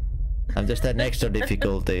 Yes. I'm just an extra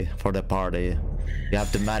difficulty for the party. You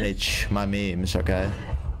have to manage my memes, okay?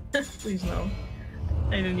 Please no.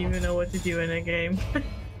 I don't even know what to do in a game.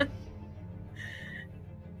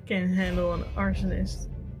 Can't handle an arsonist.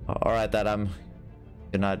 Alright, Adam.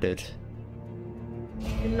 Good night, dude.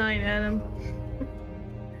 Good night, Adam.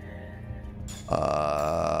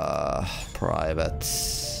 Private.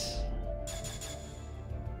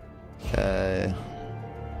 Okay.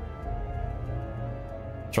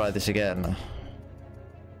 Try this again.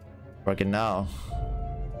 Working now.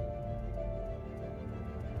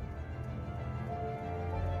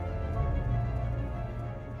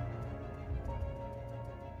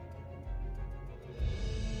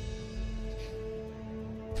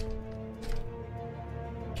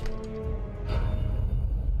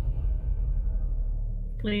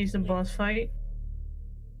 Please, the boss fight.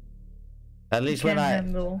 At least when I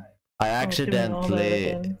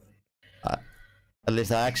accidentally, at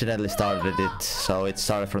least I accidentally started it, so it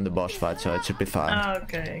started from the boss fight, so it should be fine.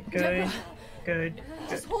 Okay, good, good.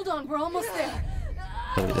 Just hold on, we're almost there.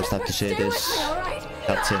 So we just have to see this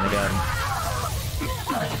cutscene again.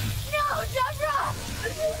 No, Deborah!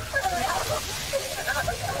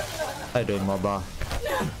 How you doing, Moba?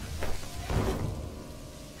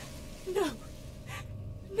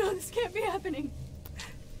 No, this can't be happening.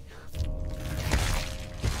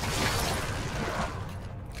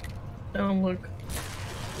 Don't look.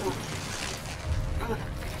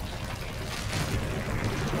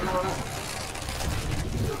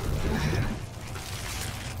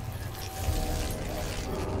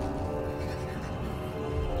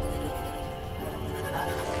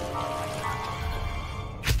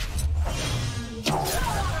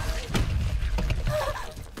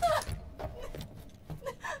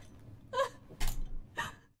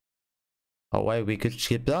 Oh wait, we could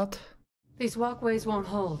skip that? These walkways won't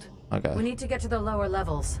hold. Okay. We need to get to the lower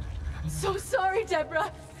levels. So sorry,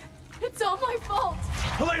 Deborah. It's all my fault.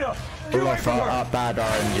 Helena, get away from her! Bad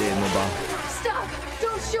RNG, Moba. Stop!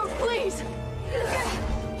 Don't shoot, please!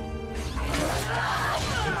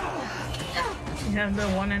 You have the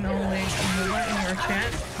one and only Moba in your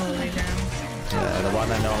chat. Holy damn. Yeah, the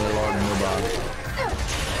one and only Lord Moba.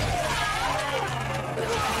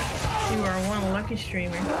 You are one lucky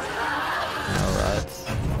streamer. Alright.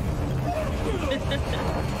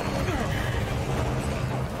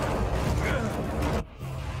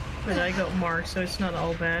 But I got marked, so it's not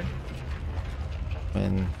all bad. I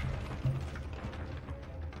mean,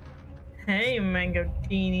 Hey, Mango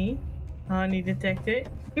Teeny. Honey detected.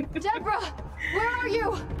 Deborah! Where are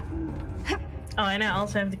you? Oh, and I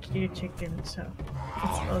also have the cute chicken, so it's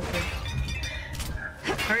all good.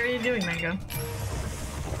 How are you doing, Mango?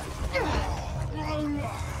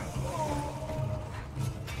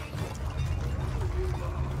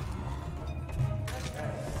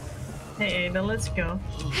 Hey, Ada, let's go.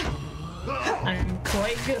 I'm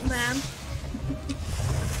quite good, man.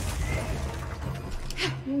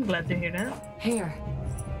 I'm glad to hear that. Here.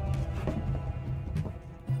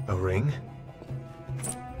 A ring?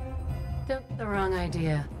 Don't get the wrong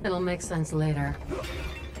idea. It'll make sense later.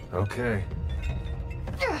 Okay.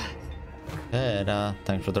 hey,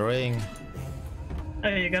 thanks for the ring. Oh,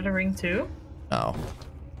 you got a ring too? No.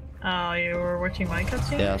 Oh, you were watching my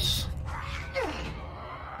cutscene? Yes.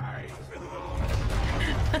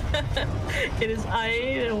 It is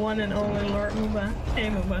I, the one and only Lord Muba. Hey,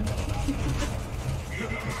 Muba.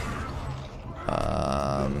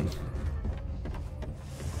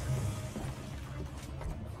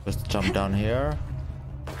 Just jump down here.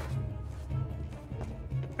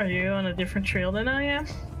 Are you on a different trail than I am?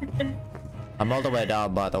 I'm all the way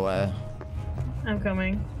down, by the way. I'm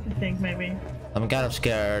coming. I think maybe. I'm kind of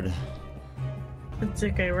scared. It's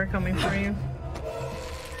okay, we're coming for you.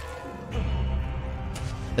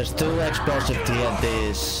 There's 2 explosive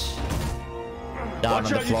TNTs down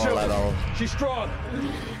on the floor level. She's strong.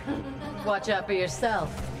 Watch out for yourself.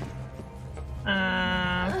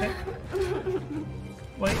 Okay.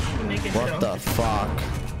 Wait, naked What the fuck?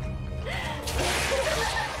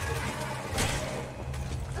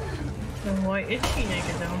 Then why is she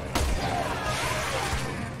naked though?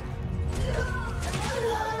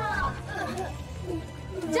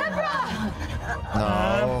 Deborah!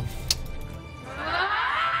 No.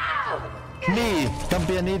 Me! Don't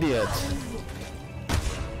be an idiot.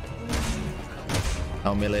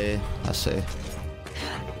 Oh, melee. I see.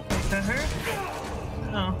 Her?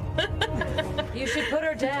 Oh. You should put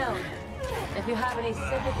her down. If you have any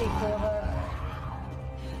sympathy for her.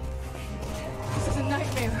 This is a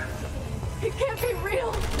nightmare. It can't be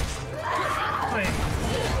real. Wait.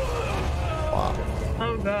 Wow.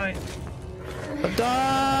 Oh god.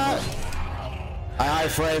 I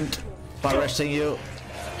framed by resting you.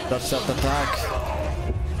 Not self attack.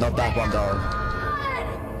 Not that one though.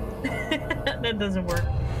 That doesn't work.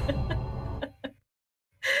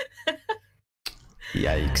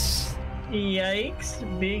 Yikes.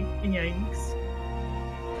 Yikes. Big yikes.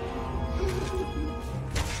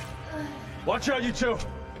 Watch out, you two.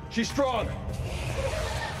 She's strong.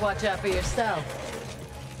 Watch out for yourself.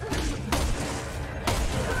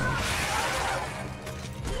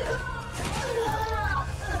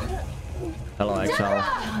 Hello, XL.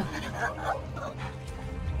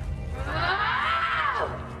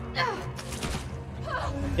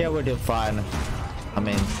 Yeah, we're doing fine. I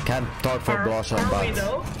mean, can't talk for Blozmm, Are we but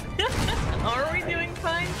though? Are we doing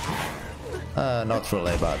fine? not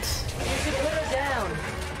really, but You should put her down.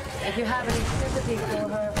 If you have any sympathy for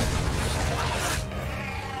her.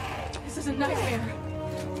 This is a nightmare.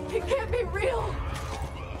 It can't be real.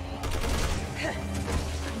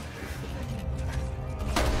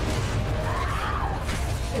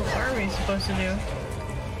 What are we supposed to do?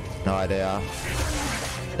 no idea.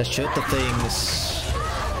 Let's shoot the things.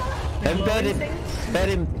 And bet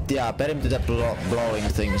him to the blowing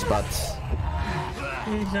things, but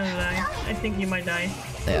He's gonna die. I think he might die.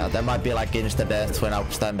 yeah, there might be like insta death when I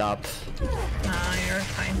stand up. Nah, you're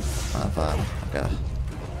fine. Ah, fine. Okay.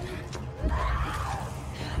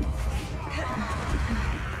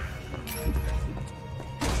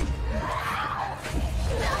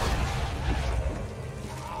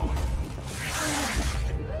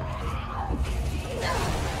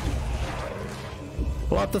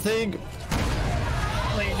 What the thing?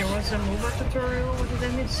 Wait, there was a mover tutorial? What did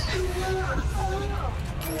I miss?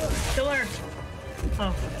 Kill her!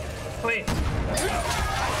 Oh. Wait.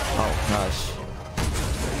 Oh, nice.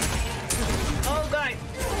 Oh, God!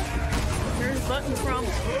 Where's the button from?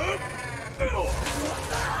 Oh,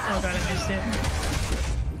 God, I missed it.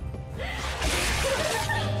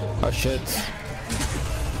 Oh, shit.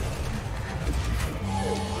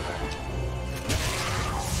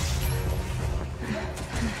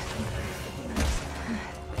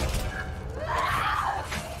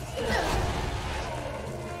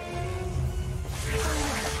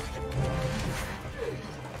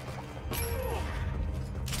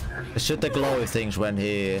 Shoot the glowy things when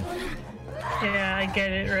he... Yeah, I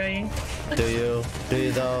get it, right? Do you? Do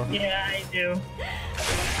you though? Yeah, I do.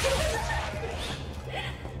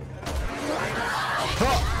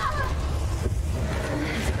 Oh!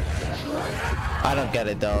 I don't get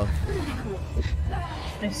it though.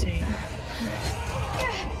 I see.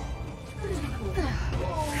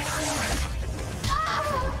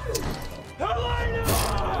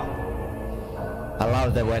 I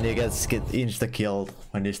love that when you get insta-killed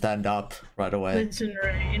when you stand up right away. Listen,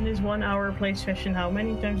 Ray, in this 1 hour play session, how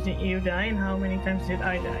many times did you die and how many times did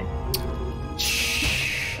I die?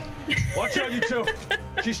 Watch out, you two.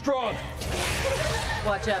 She's strong.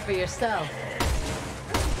 Watch out for yourself.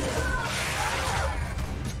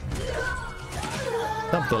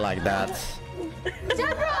 Something like that.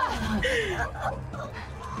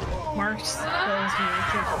 Mark's tells you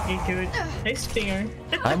to be good. Hey, Stinger.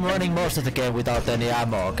 I'm running most of the game without any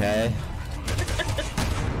ammo, okay?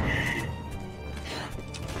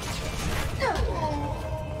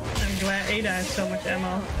 I'm glad Ada has so much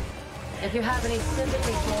ammo. If you have any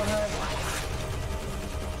sympathy for her,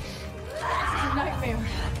 It's a nightmare.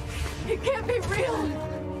 It can't be real.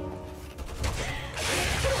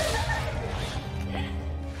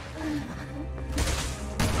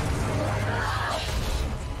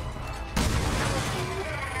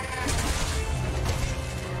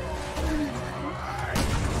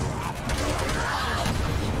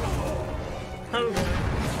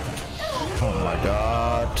 Oh my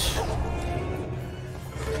god.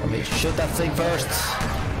 Let me shoot that thing first.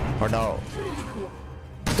 Or no?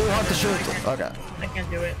 Too hard to shoot. Okay. I can't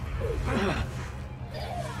do it.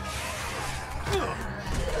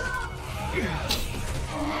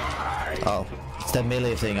 Oh, it's the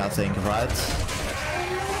melee thing, I think, right?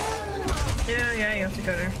 Yeah, you have to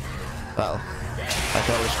go there. Well, I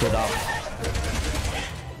totally screwed up.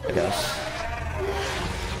 I guess.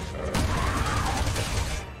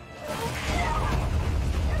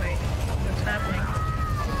 Wait, what's happening?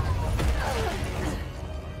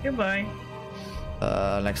 Goodbye.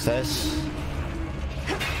 Next phase.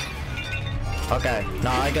 Okay,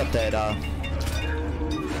 now I got data.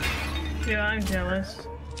 Yeah, I'm jealous.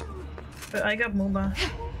 But I got MOBA.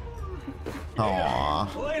 Aww.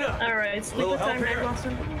 Helena. Alright, sleep time, right,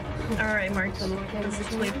 Blozmm? Alright, Mark.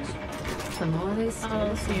 Sleep. the more they stay.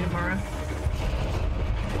 I'll see you tomorrow.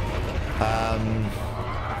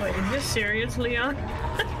 Wait, is this serious, Leon?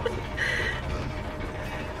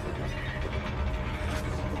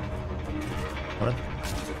 What?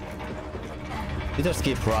 You just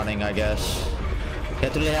keep running, I guess.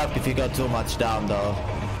 Can't really help if you go too much down, though.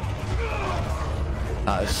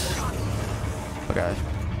 Nice. Okay.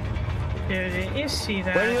 Dude, you see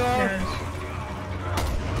that? Where you are?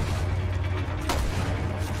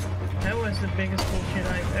 That was the biggest bullshit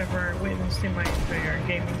I've ever witnessed in my entire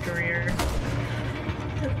gaming career.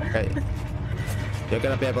 Okay. You're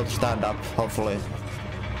gonna be able to stand up, hopefully.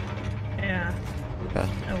 Yeah. Okay.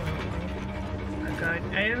 Oh, well. Oh god,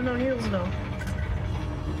 I have no heals though.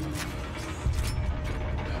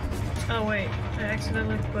 Oh wait, I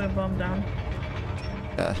accidentally put a bomb down.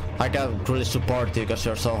 Yeah. I can't really support you because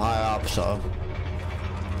you're so high up, so...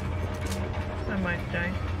 I might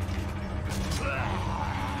die.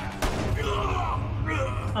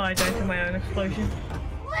 Oh, I died to my own explosion.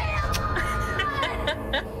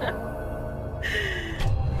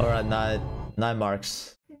 Alright, 9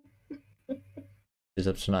 marks. Is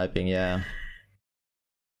up sniping, yeah.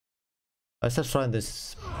 Let's just try and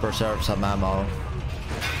preserve some ammo.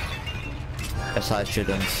 Guess I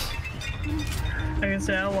shouldn't. I can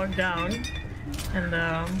say I walked down and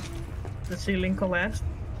the ceiling collapsed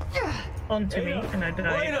onto me and I died.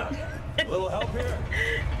 Helena! Little help here?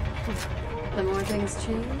 The more things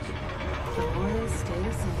change, the more they stay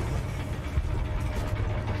the same.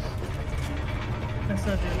 Let's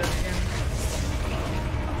not do that again.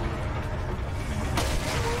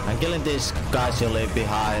 I'm killing these guys you leave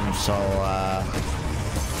behind, so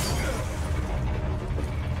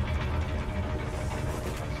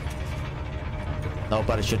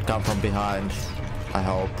nobody should come from behind, I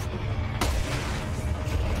hope.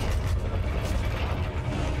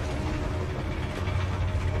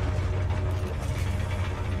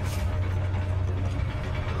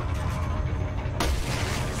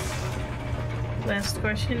 Last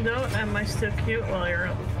question though, am I still cute? Well, you're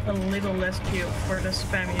a little less cute for the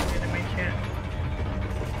spam you did in my chat.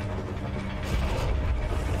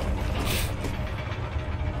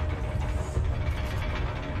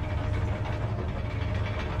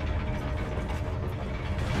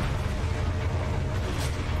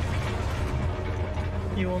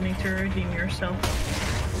 You will need to redeem yourself.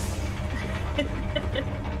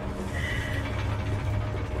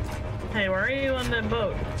 Hey, why are you on the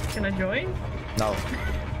boat? Can I join? No.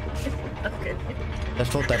 Okay.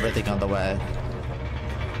 Just put everything on the way.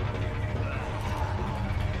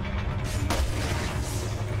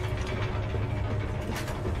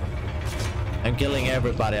 I'm killing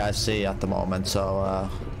everybody I see at the moment, so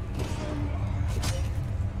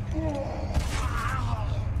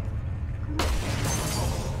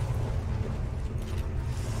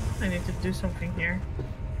I need to do something here.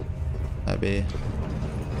 maybe.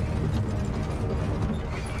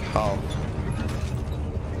 Oh.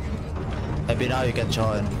 Maybe now you can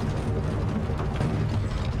join.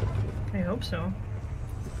 I hope so.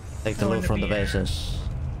 Take the I loot wanna from the be, bases.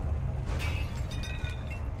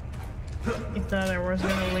 You thought I was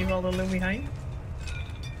gonna leave all the loot behind?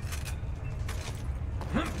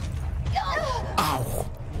 Ow!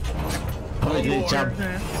 Oh, did jump.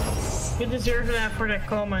 You deserve that for that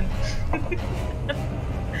comment.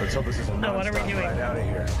 Let's hope this isn't Oh, what are we nonstop doing? ride out of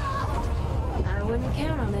here. I wouldn't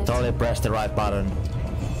count on it. Totally press the right button.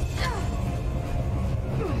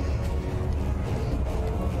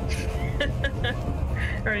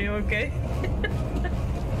 Are you okay?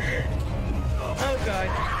 Oh god,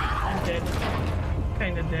 I'm dead.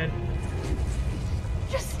 Kinda dead.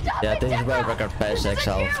 Just stop Yeah, it, this is where Deborah! record pays This isn't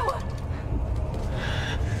itself.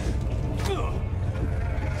 you!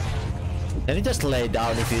 Can you just lay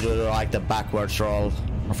down if you do like the backwards roll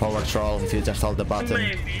or forwards roll if you just hold the button?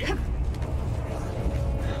 Maybe.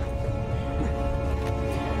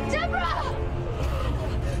 Deborah!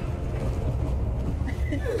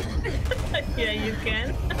 Yeah, you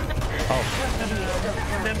can. Oh,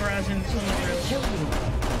 Deborah's in the room.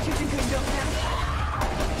 You think I don't have?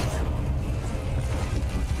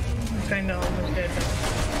 I'm kinda almost dead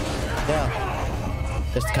though. yeah.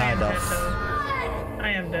 Just kind Dead of. though. I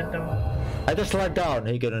am dead though. I just laid down,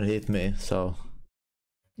 he couldn't hit me, so.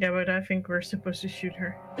 Yeah, but I think we're supposed to shoot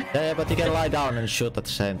her. Yeah, but you can lie down and shoot at the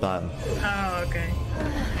same time. Oh, okay.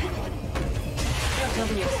 Tell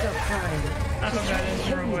me you're still crying. I forgot it's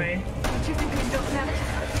the wrong way. Don't you think I don't have?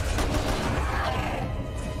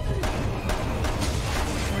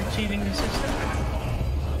 We're cheating the system.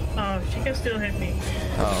 Oh, she can still hit me.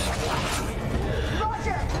 Oh.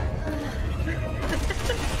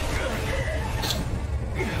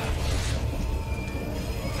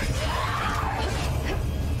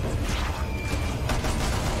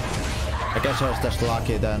 I guess I was just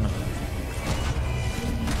lucky then. Wait,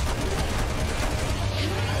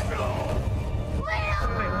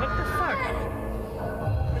 what the fuck?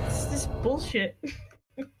 What's this bullshit?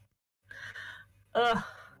 Ugh.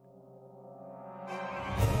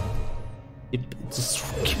 Just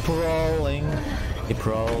keep rolling. Keep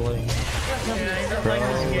rolling. Yeah, I don't like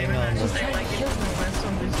this game, and I just don't like it unless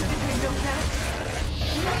somebody's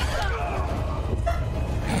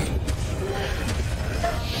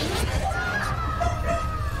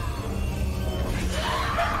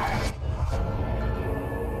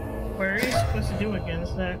What are you supposed to do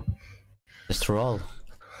against that? Just roll.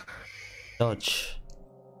 Dodge.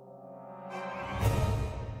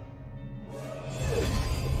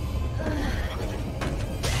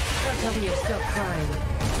 Don't tell me you're still crying.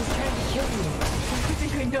 He's trying to kill you. Don't you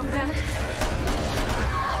think I know that?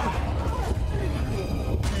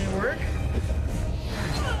 Did it work?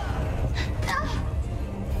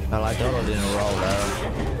 Well, I totally didn't roll there.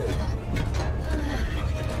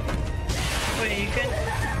 Wait, you can...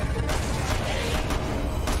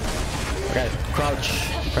 Okay, crouch.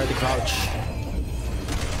 Ready, crouch.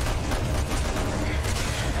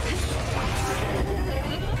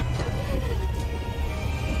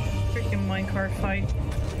 Freaking minecart fight.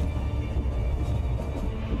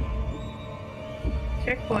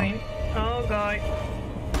 Checkpoint. Oh god.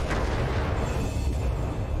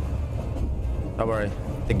 Don't worry.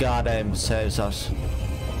 The god aim saves us.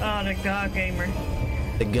 Oh, the god gamer.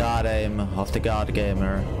 The god aim of the god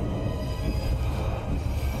gamer.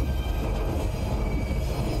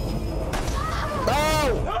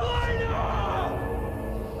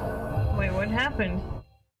 Wait, what happened?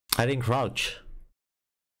 I didn't crouch.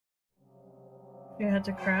 You had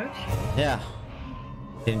to crouch? Yeah.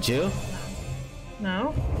 Didn't you?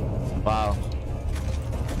 No? Wow.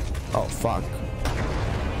 Oh, fuck.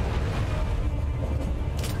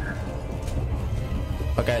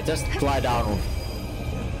 Okay, just lie down.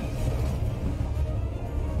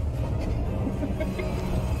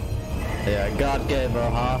 Yeah, god gamer,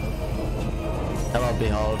 huh? Hello,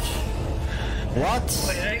 behold. What?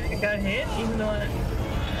 Wait, I got hit even though I...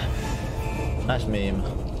 Nice meme.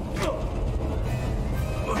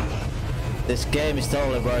 This game is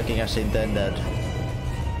totally working as intended.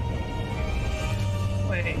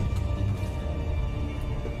 Wait.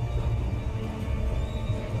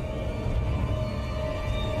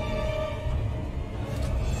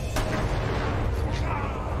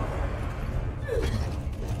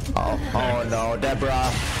 Oh no,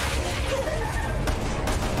 Deborah.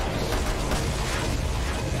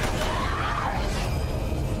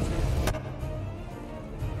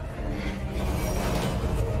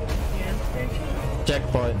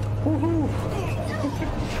 checkpoint. Woohoo!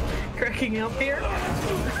 Cracking up here.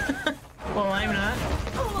 Well, I'm not.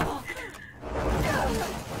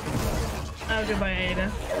 Oh, goodbye, Ada.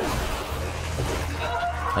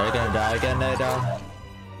 Are you gonna die again, Ada?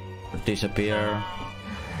 Or disappear?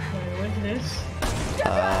 Wait, what's this?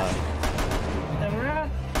 Deborah?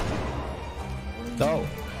 Go!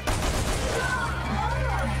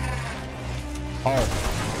 Oh.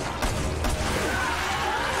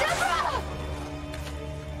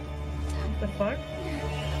 What the fuck?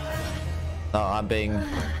 No, I'm being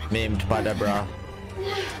memed by Deborah.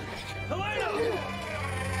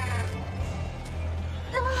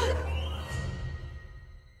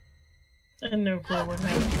 And no clue what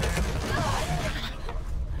happened there.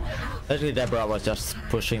 Basically, Deborah was just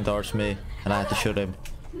pushing towards me, and I had to shoot him.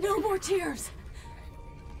 No more tears.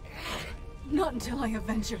 Not until I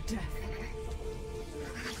avenge your death.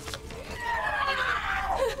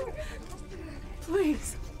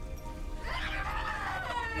 Please.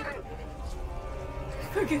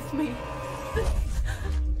 Forgive me.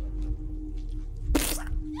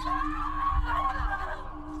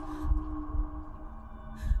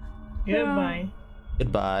 Goodbye.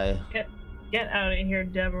 Goodbye. Get out of here,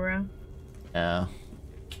 Deborah. Yeah.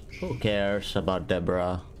 Who cares about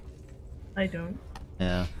Deborah? I don't.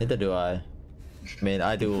 Yeah, neither do I. I mean,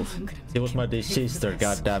 I do. She was my sister,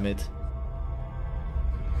 goddammit.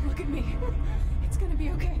 Look at me. It's gonna be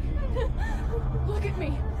okay. Look at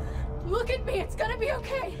me. Look at me. It's gonna be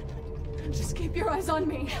okay. Just keep your eyes on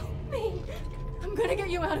me. Help me. I'm gonna get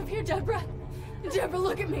you out of here, Deborah. Deborah,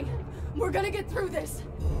 look at me. We're gonna get through this.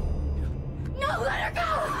 No, let her go!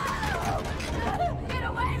 Get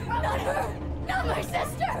away from me! Not her! Not my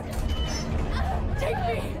sister! Take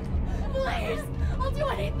me! Please! I'll do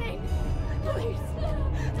anything! Please!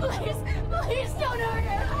 Please! Please don't hurt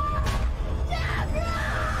her! Deborah!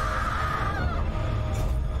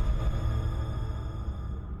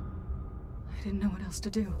 I didn't know what else to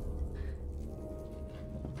do.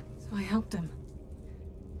 So I helped him.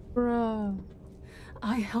 Bruh.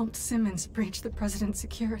 I helped Simmons breach the president's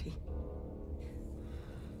security.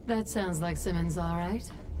 That sounds like Simmons, all right.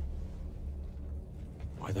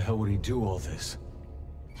 Why the hell would he do all this?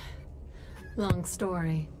 Long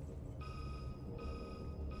story.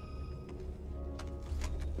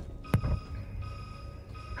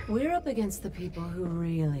 We're up against the people who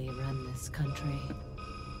really run this country.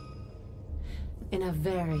 In a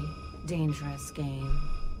very dangerous game.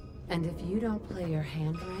 And if you don't play your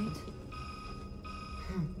hand right...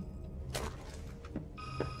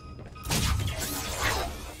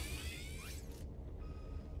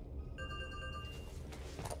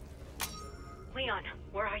 Leon,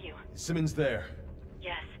 where are you? Simmons there.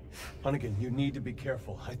 Yes. Hunnigan, you need to be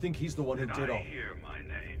careful. I think he's the one who did all. Hear my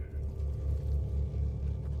name.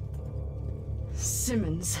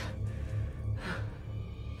 Simmons.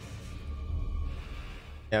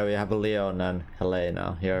 Yeah, we have Leon and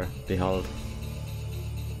Helena here. Behold.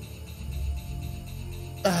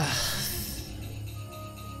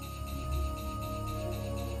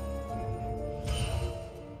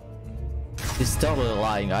 He's totally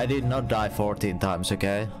lying. I did not die 14 times,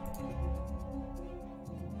 okay?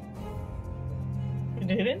 You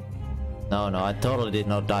didn't? No, I totally did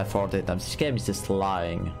not die 14 times. This game is just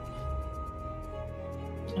lying.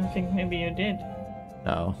 I think maybe you did.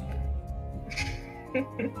 No.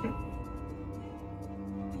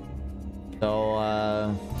 So,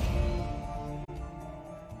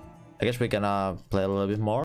 I guess we can play a little bit more.